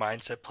winning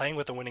mindset, playing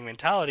with a winning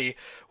mentality,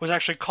 was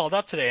actually called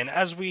up today. And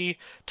as we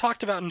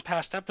talked about in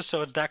past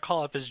episodes, that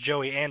call-up is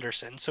Joey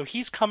Anderson. So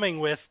he's coming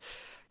with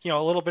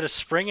a little bit of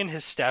spring in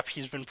his step.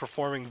 He's been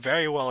performing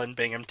very well in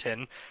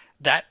Binghamton.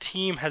 That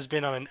team has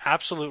been on an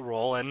absolute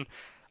roll, and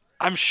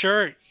I'm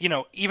sure,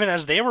 even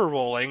as they were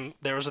rolling,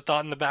 there was a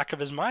thought in the back of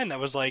his mind that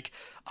was like,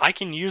 I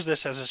can use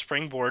this as a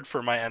springboard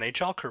for my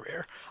NHL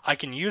career. I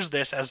can use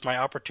this as my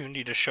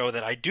opportunity to show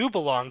that I do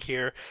belong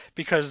here,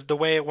 because the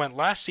way it went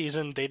last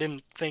season, they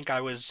didn't think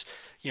I was,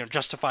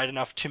 justified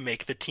enough to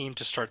make the team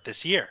to start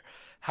this year.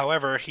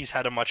 However, he's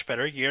had a much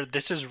better year.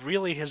 This is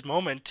really his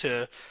moment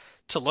to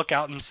look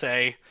out and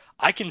say,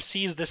 I can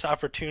seize this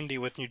opportunity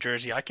with New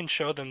Jersey. I can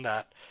show them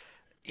that,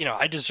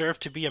 I deserve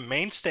to be a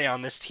mainstay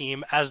on this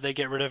team as they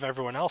get rid of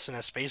everyone else and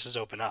as spaces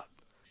open up.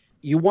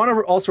 You want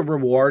to also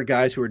reward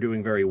guys who are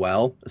doing very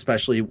well,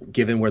 especially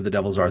given where the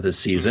Devils are this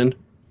season.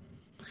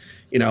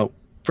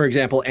 For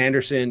example,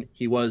 Anderson,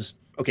 he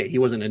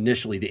wasn't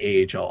initially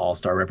the AHL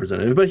All-Star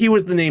representative, but he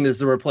was the name as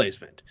the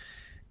replacement.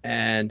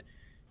 And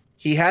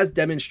he has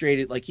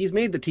demonstrated, he's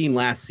made the team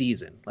last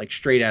season,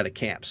 straight out of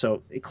camp.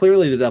 So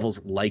clearly the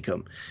Devils like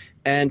him.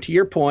 And to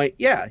your point,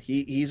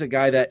 he's a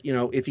guy that,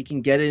 if he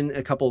can get in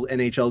a couple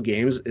NHL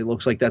games, it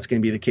looks like that's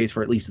going to be the case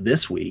for at least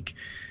this week.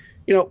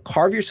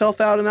 Carve yourself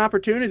out an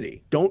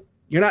opportunity.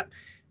 You're not,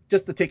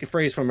 just to take a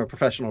phrase from a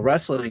professional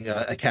wrestling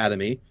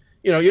academy,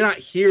 you're not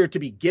here to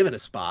be given a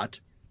spot.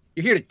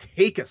 You're here to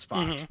take a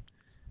spot. Mm-hmm.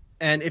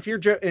 And if you're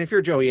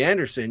Joey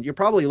Anderson, you're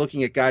probably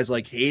looking at guys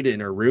like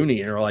Hayden or Rooney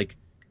and are like,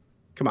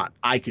 come on,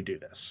 I could do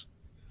this.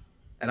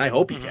 And I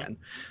hope he can.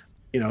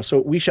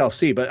 So we shall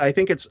see. But I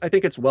think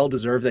it's well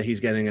deserved that he's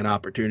getting an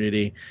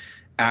opportunity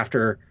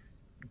after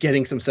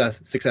getting some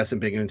success in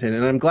Binghamton.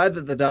 And I'm glad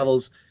that the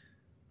Devils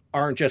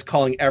aren't just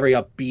calling every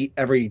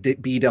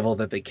B Devil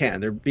that they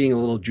can. They're being a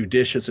little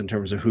judicious in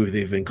terms of who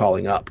they've been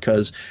calling up,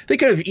 because they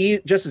could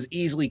have just as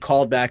easily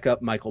called back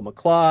up Michael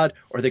McLeod,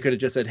 or they could have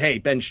just said, hey,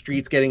 Ben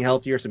Street's getting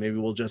healthier, so maybe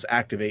we'll just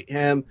activate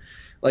him.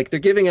 They're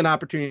giving an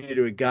opportunity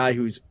to a guy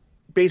who's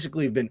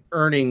basically been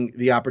earning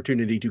the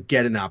opportunity to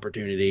get an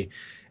opportunity.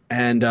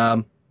 And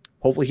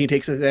hopefully he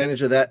takes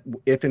advantage of that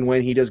if and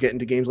when he does get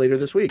into games later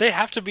this week. They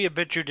have to be a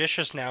bit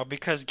judicious now,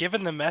 because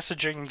given the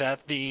messaging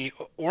that the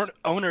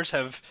owners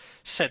have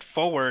set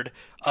forward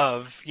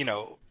of,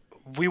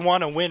 we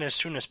want to win as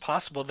soon as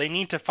possible, they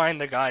need to find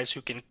the guys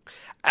who can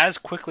as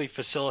quickly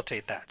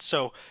facilitate that.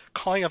 So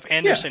calling up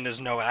Anderson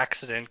is no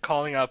accident.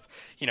 Calling up,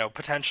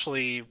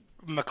 potentially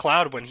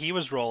McLeod when he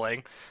was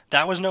rolling,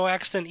 that was no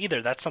accident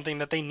either. That's something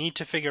that they need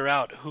to figure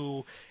out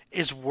who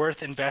is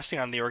worth investing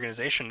on the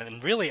organization.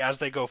 And really, as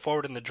they go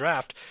forward in the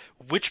draft,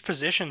 which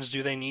positions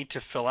do they need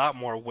to fill out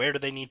more? Where do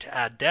they need to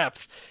add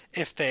depth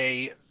if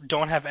they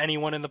don't have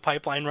anyone in the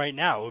pipeline right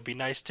now? It would be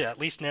nice to at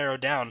least narrow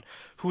down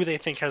who they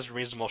think has a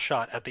reasonable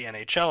shot at the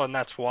NHL, and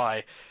that's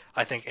why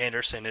I think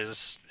Anderson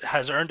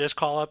has earned his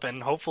call-up,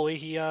 and hopefully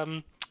he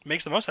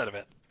makes the most out of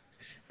it.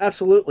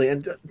 Absolutely.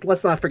 And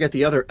let's not forget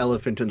the other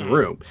elephant in the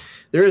room.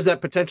 There is that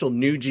potential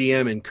new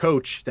GM and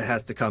coach that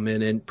has to come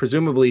in, and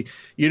presumably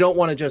you don't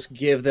want to just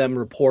give them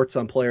reports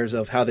on players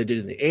of how they did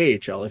in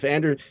the AHL.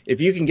 If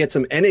you can get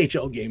some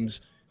NHL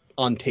games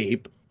on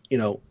tape,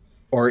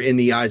 or in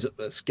the eyes of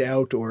a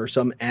scout or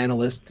some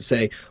analyst to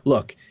say,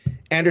 look,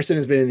 Anderson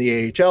has been in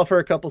the AHL for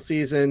a couple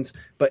seasons,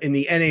 but in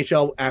the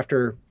NHL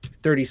after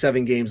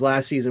 37 games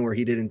last season where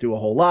he didn't do a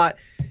whole lot,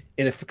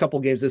 in a couple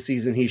games this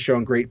season, he's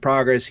shown great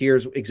progress.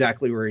 Here's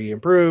exactly where he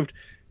improved.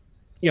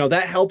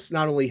 That helps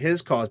not only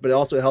his cause, but it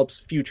also helps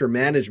future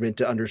management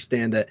to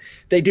understand that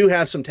they do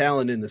have some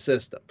talent in the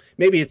system.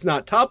 Maybe it's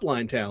not top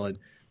line talent,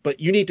 but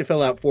you need to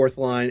fill out fourth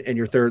line and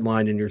your third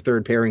line and your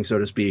third pairing, so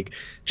to speak,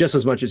 just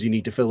as much as you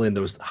need to fill in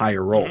those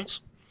higher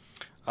roles.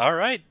 All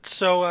right.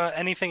 So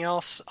anything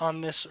else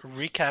on this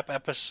recap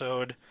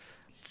episode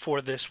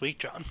for this week,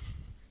 John?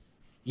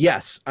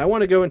 Yes. I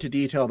want to go into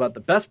detail about the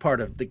best part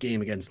of the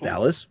game against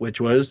Dallas,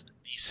 which was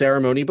the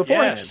ceremony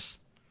beforehand. Yes.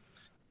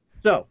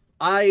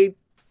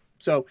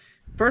 So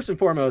first and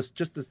foremost,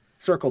 just to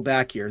circle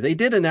back here, they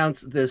did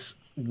announce this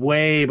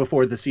way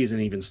before the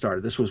season even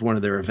started. This was one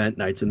of their event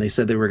nights, and they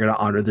said they were going to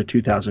honor the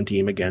 2000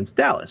 team against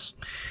Dallas.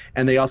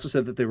 And they also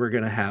said that they were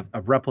going to have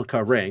a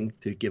replica ring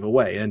to give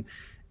away. And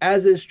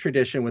as is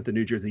tradition with the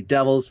New Jersey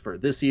Devils for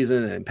this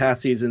season and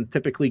past seasons,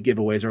 typically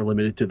giveaways are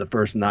limited to the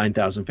first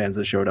 9,000 fans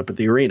that showed up at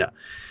the arena.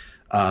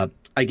 I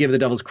give the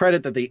Devils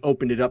credit that they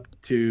opened it up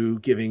to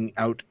giving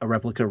out a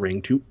replica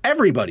ring to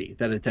everybody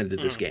that attended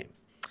this game,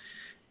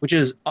 which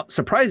is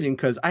surprising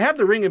because I have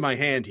the ring in my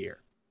hand here.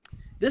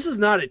 This is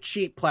not a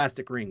cheap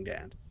plastic ring,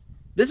 Dan.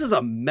 This is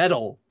a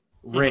metal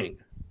ring.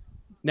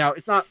 Now,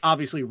 it's not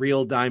obviously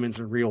real diamonds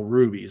and real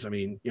rubies. I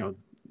mean,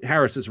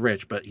 Harris is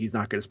rich, but he's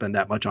not going to spend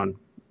that much on,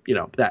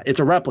 that. It's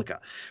a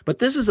replica. But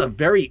this is a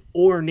very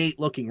ornate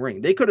looking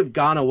ring. They could have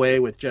gone away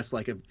with just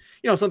like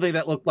something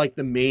that looked like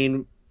the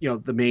main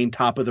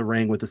top of the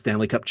ring with the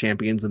Stanley Cup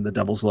champions and the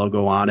Devils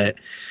logo on it.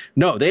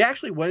 No, they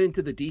actually went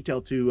into the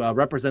detail to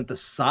represent the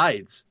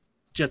sides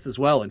just as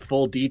well in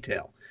full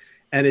detail.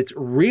 And it's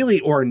really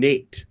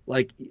ornate.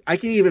 Like, I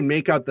can even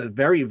make out the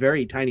very,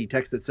 very tiny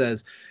text that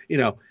says,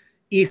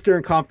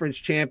 Eastern Conference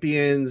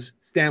champions,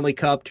 Stanley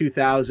Cup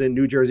 2000,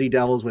 New Jersey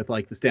Devils with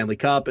like the Stanley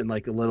Cup and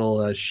like a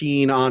little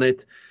sheen on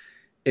it.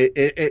 And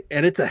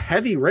it's a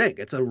heavy ring.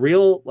 It's a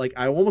real, like,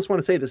 I almost want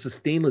to say this is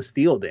stainless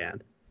steel,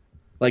 Dan.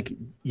 Like,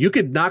 you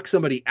could knock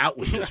somebody out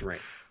with this ring.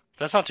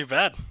 That's not too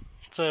bad.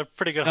 It's a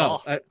pretty good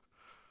haul.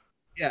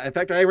 Yeah, in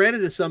fact, I ran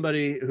into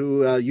somebody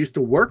who used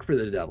to work for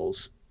the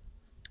Devils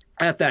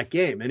at that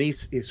game, and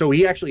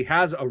he actually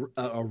has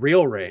a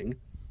real ring,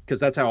 because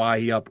that's how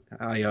high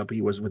up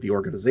he was with the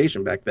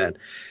organization back then.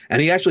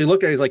 And he actually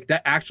looked at it, he's like,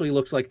 that actually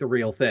looks like the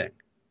real thing.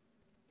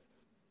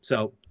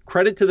 So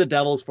credit to the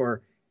Devils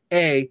for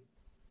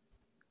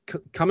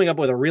coming up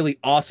with a really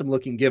awesome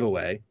looking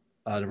giveaway,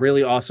 a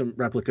really awesome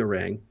replica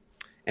ring,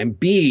 and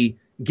B,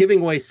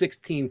 giving away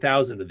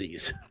 16,000 of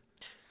these.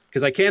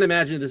 Because I can't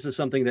imagine this is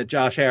something that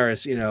Josh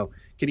Harris,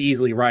 could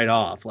easily write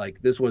off.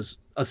 Like, this was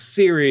a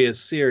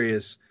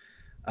serious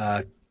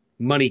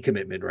money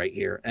commitment right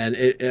here. And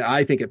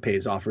I think it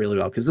pays off really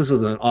well, because this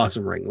is an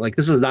awesome ring. Like,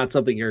 this is not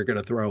something you're going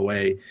to throw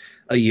away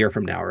a year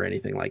from now or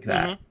anything like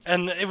that.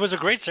 And it was a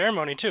great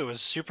ceremony, too. It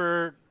was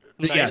super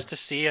nice to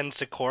see. And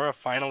Sikora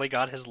finally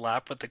got his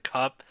lap with the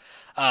cup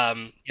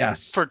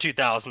for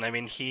 2000. I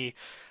mean, he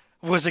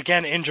was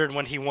again injured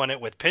when he won it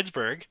with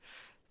Pittsburgh.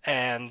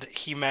 And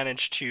he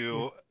managed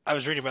to, I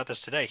was reading about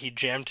this today, he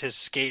jammed his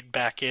skate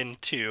back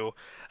into,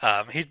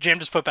 he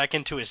jammed his foot back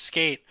into his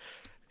skate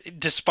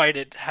despite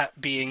it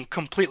being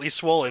completely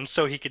swollen,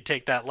 so he could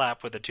take that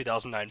lap with the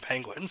 2009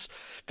 Penguins,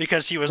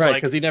 because he was like,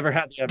 because he never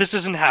had this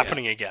isn't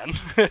happening again.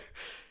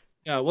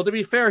 Yeah, well, to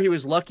be fair, he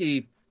was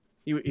lucky.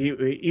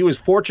 He was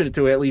fortunate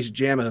to at least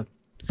jam a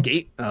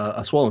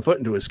swollen foot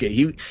into his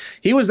skate.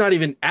 He was not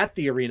even at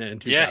the arena in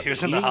 2000. Yeah, he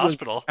was in the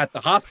hospital. At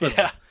the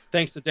hospital,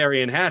 thanks to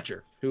Darian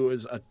Hatcher, who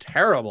was a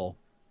terrible.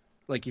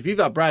 Like, if you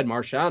thought Brad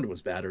Marchand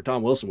was bad or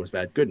Tom Wilson was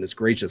bad, goodness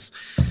gracious,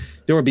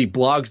 there would be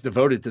blogs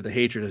devoted to the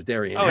hatred of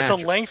Darian Hatcher. It's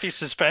a lengthy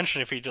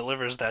suspension if he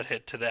delivers that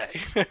hit today.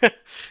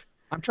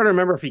 I'm trying to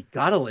remember if he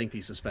got a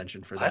lengthy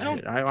suspension for that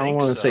hit. I don't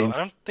want to say. I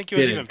don't think he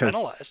was even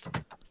penalized.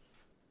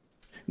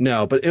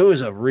 No, but it was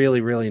a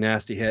really, really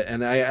nasty hit,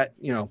 and I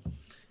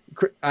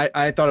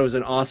thought it was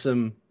an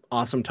awesome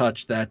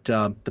touch that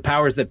the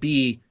powers that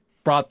be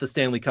brought the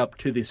Stanley Cup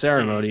to the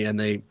ceremony, and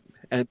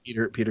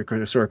Peter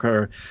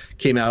Korczak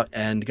came out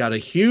and got a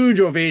huge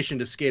ovation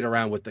to skate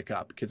around with the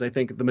cup, because I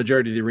think the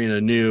majority of the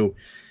arena knew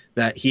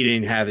that he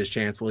didn't have his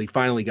chance. Well, he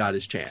finally got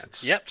his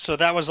chance. Yep. So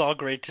that was all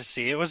great to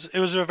see. It was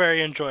a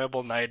very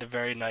enjoyable night, a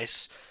very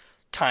nice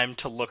time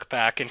to look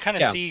back and kind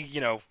of see,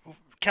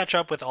 catch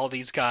up with all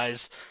these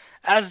guys.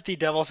 As the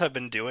Devils have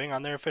been doing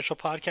on their official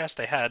podcast,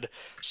 they had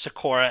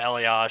Sikora,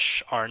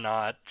 Elias,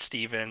 Arnott,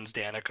 Stevens,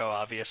 Danico,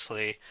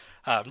 obviously,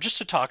 just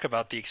to talk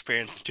about the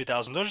experience in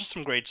 2000. Those are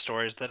some great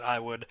stories that I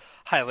would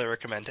highly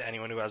recommend to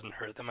anyone who hasn't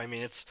heard them. I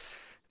mean, it's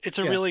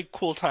a really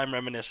cool time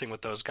reminiscing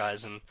with those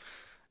guys. And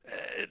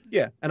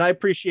and I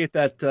appreciate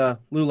that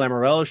Lou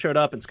Lamoriello showed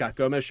up and Scott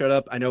Gomez showed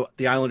up. I know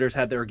the Islanders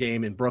had their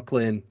game in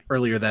Brooklyn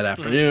earlier that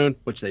afternoon,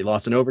 which they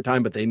lost in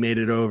overtime, but they made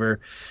it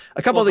over.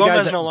 A couple of the guys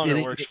Gomez no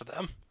longer works for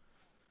them.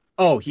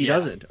 Oh, he Yeah.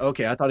 doesn't.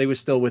 Okay, I thought he was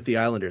still with the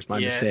Islanders. My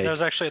Yeah, that mistake.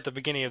 was actually at the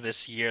beginning of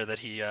this year that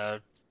he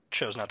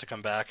chose not to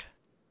come back.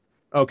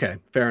 Okay,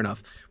 fair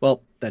enough.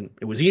 Well, then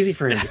it was easy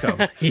for him to come.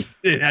 Yeah. He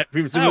Oh, well,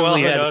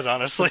 presumably who had knows, some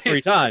honestly.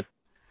 free time.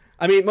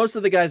 I mean, most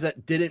of the guys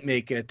that didn't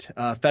make it,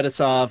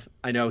 Fedosov,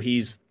 I know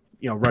he's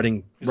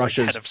running He's like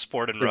head Russia's of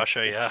sport in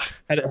Russia, yeah.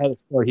 head of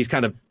sport. He's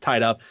kind of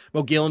tied up.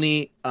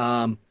 Mogilny,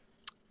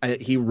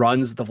 he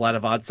runs the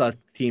Vladivostok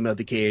team of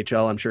the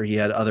KHL. I'm sure he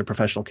had other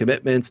professional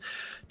commitments.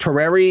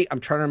 Terreri, I'm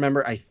trying to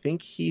remember. I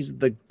think he's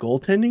the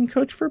goaltending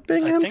coach for I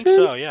Binghamton. think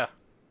so, yeah.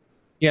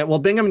 Yeah, well,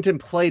 Binghamton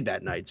played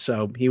that night,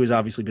 so he was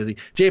obviously busy.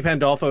 Jay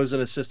Pandolfo is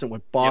an assistant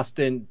with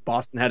Boston. Yep.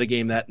 Boston had a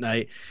game that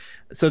night.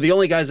 So the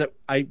only guys that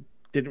I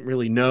didn't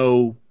really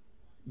know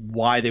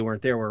why they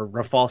weren't there were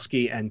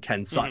Rafalski and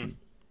Ken Sutton. Mm-hmm.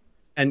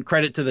 And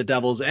credit to the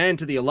Devils and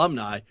to the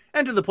alumni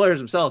and to the players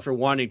themselves for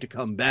wanting to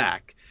come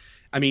back.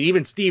 I mean,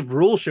 even Steve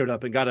Rule showed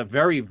up and got a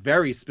very,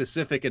 very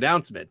specific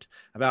announcement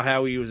about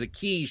how he was a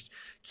key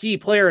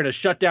player in a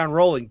shutdown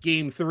role in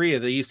Game 3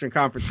 of the Eastern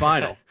Conference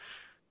Final.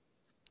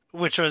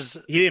 Which was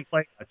he didn't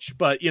play much,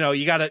 but you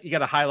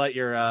gotta highlight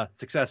your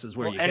successes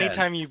where you can.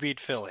 Anytime you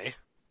beat Philly,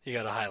 you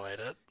gotta highlight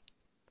it.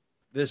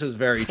 This is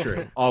very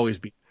true. Always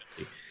beat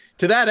Philly.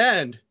 To that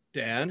end,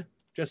 Dan,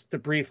 just to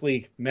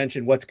briefly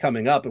mention what's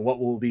coming up and what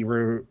we'll be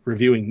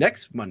reviewing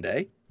next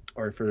Monday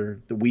or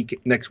for the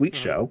next week's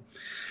show,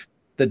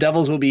 the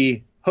Devils will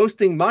be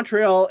hosting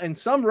Montreal and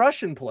some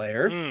Russian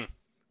player on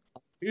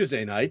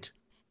Tuesday night.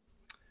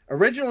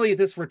 Originally,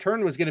 this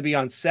return was going to be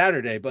on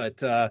Saturday,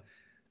 but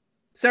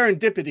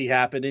serendipity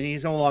happened and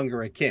he's no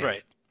longer a King.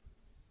 Right.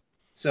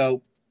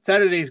 So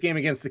Saturday's game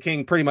against the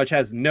King pretty much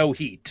has no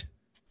heat.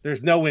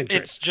 There's no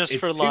interest. It's just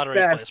for lottery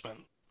placement.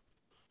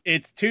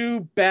 It's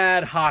two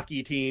bad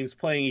hockey teams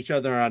playing each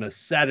other on a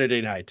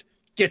Saturday night.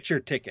 Get your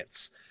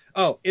tickets.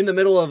 Oh, in the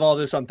middle of all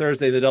this on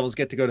Thursday, the Devils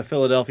get to go to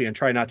Philadelphia and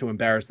try not to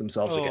embarrass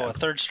themselves again. Oh, a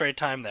third straight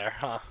time there,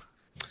 huh?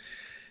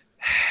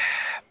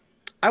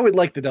 I would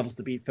like the Devils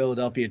to beat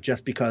Philadelphia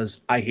just because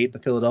I hate the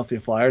Philadelphia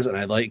Flyers and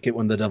I like it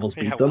when the Devils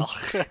beat them.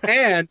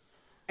 Well.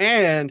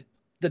 and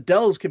the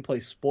Devils can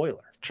play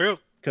spoiler. True.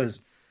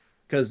 Because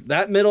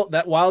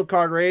that wild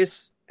card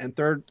race and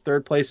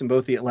third place in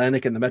both the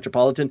Atlantic and the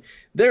Metropolitan,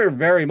 they're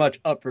very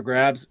much up for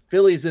grabs.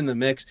 Philly's in the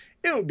mix.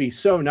 It would be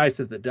so nice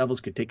if the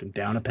Devils could take them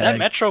down a peg. That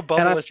Metro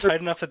bubble is tight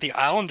enough that the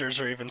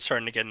Islanders are even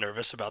starting to get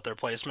nervous about their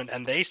placement,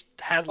 and they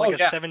had a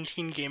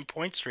 17-game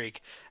point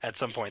streak at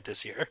some point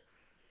this year.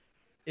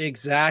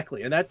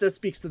 Exactly, and that just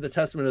speaks to the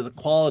testament of the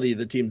quality of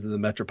the teams in the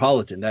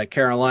Metropolitan. That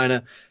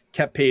Carolina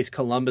kept pace,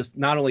 Columbus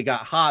not only got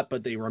hot,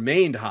 but they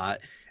remained hot,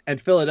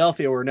 and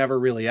Philadelphia were never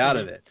really out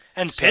of it.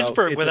 And so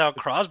Pittsburgh, without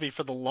Crosby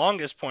for the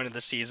longest point of the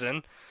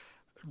season,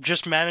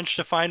 just managed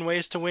to find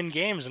ways to win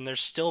games, and they're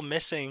still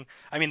missing.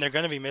 I mean, they're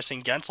going to be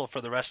missing Gensel for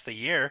the rest of the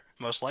year,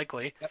 most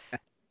likely.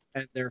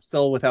 And they're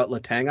still without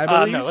Letang, I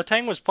believe? No,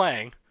 Letang was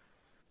playing.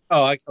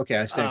 Oh, okay,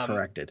 I stand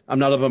corrected. I'm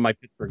not up on my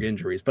Pittsburgh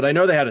injuries, but I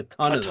know they had a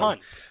ton of them.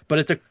 But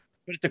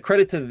it's a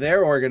credit to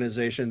their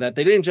organization that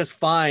they didn't just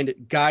find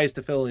guys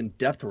to fill in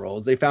depth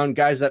roles. They found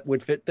guys that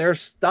would fit their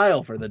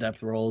style for the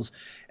depth roles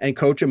and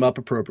coach them up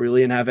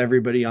appropriately and have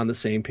everybody on the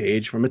same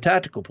page from a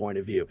tactical point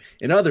of view.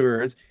 In other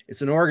words,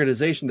 it's an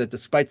organization that,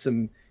 despite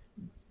some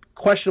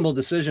questionable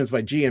decisions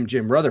by GM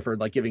Jim Rutherford,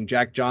 like giving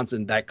Jack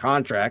Johnson that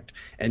contract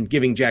and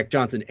giving Jack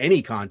Johnson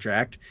any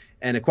contract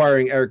and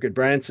acquiring Eric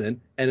Goodbranson,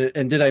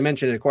 and did I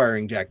mention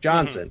acquiring Jack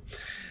Johnson?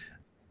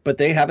 But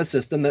they have a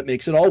system that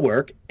makes it all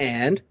work,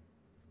 and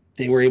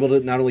they were able to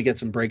not only get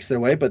some breaks their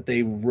way, but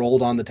they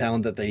rolled on the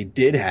talent that they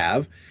did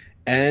have,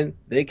 and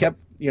they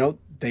kept,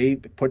 they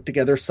put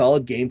together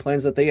solid game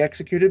plans that they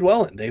executed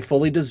well, and they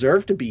fully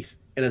deserve to be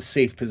in a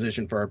safe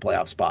position for a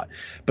playoff spot.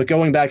 But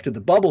going back to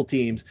the bubble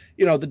teams,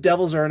 the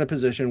Devils are in a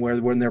position where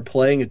when they're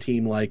playing a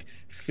team like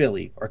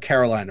Philly or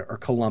Carolina or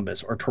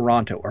Columbus or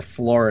Toronto or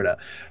Florida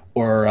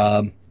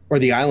or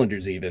the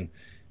Islanders even,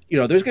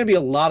 there's going to be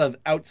a lot of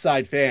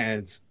outside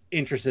fans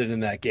interested in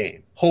that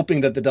game,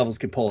 hoping that the Devils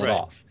can pull it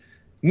off.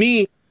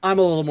 Me, I'm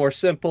a little more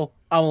simple.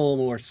 I'm a little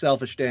more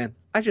selfish, Dan.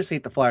 I just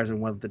hate the Flyers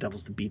and want the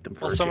Devils to beat them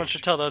for a someone change.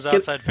 Should tell those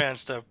outside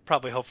fans to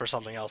probably hope for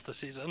something else this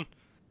season.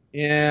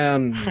 Yeah,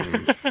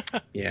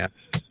 yeah.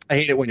 I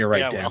hate it when you're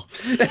right, Dan. Well,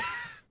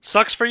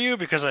 sucks for you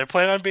because I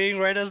plan on being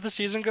right as the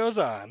season goes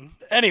on.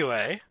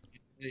 Anyway,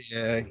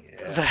 yeah.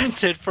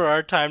 That's it for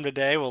our time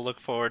today. We'll look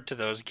forward to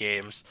those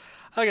games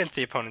against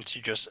the opponents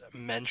you just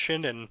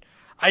mentioned. And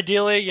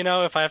ideally,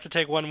 if I have to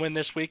take one win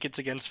this week, it's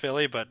against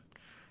Philly, but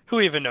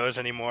who even knows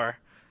anymore?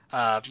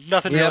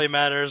 Nothing really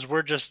matters.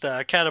 We're just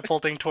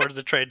catapulting towards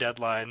the trade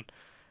deadline,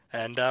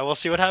 and we'll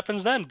see what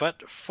happens then.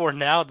 But for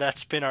now,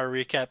 that's been our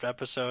recap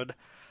episode.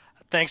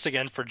 Thanks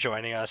again for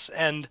joining us.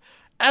 And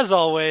as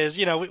always,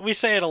 we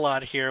say it a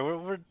lot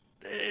here.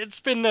 It's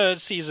been a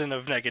season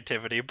of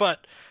negativity,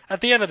 but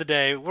at the end of the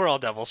day, we're all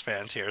Devils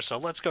fans here. So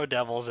let's go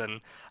Devils, and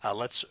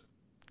let's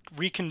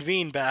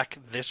reconvene back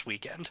this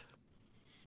weekend.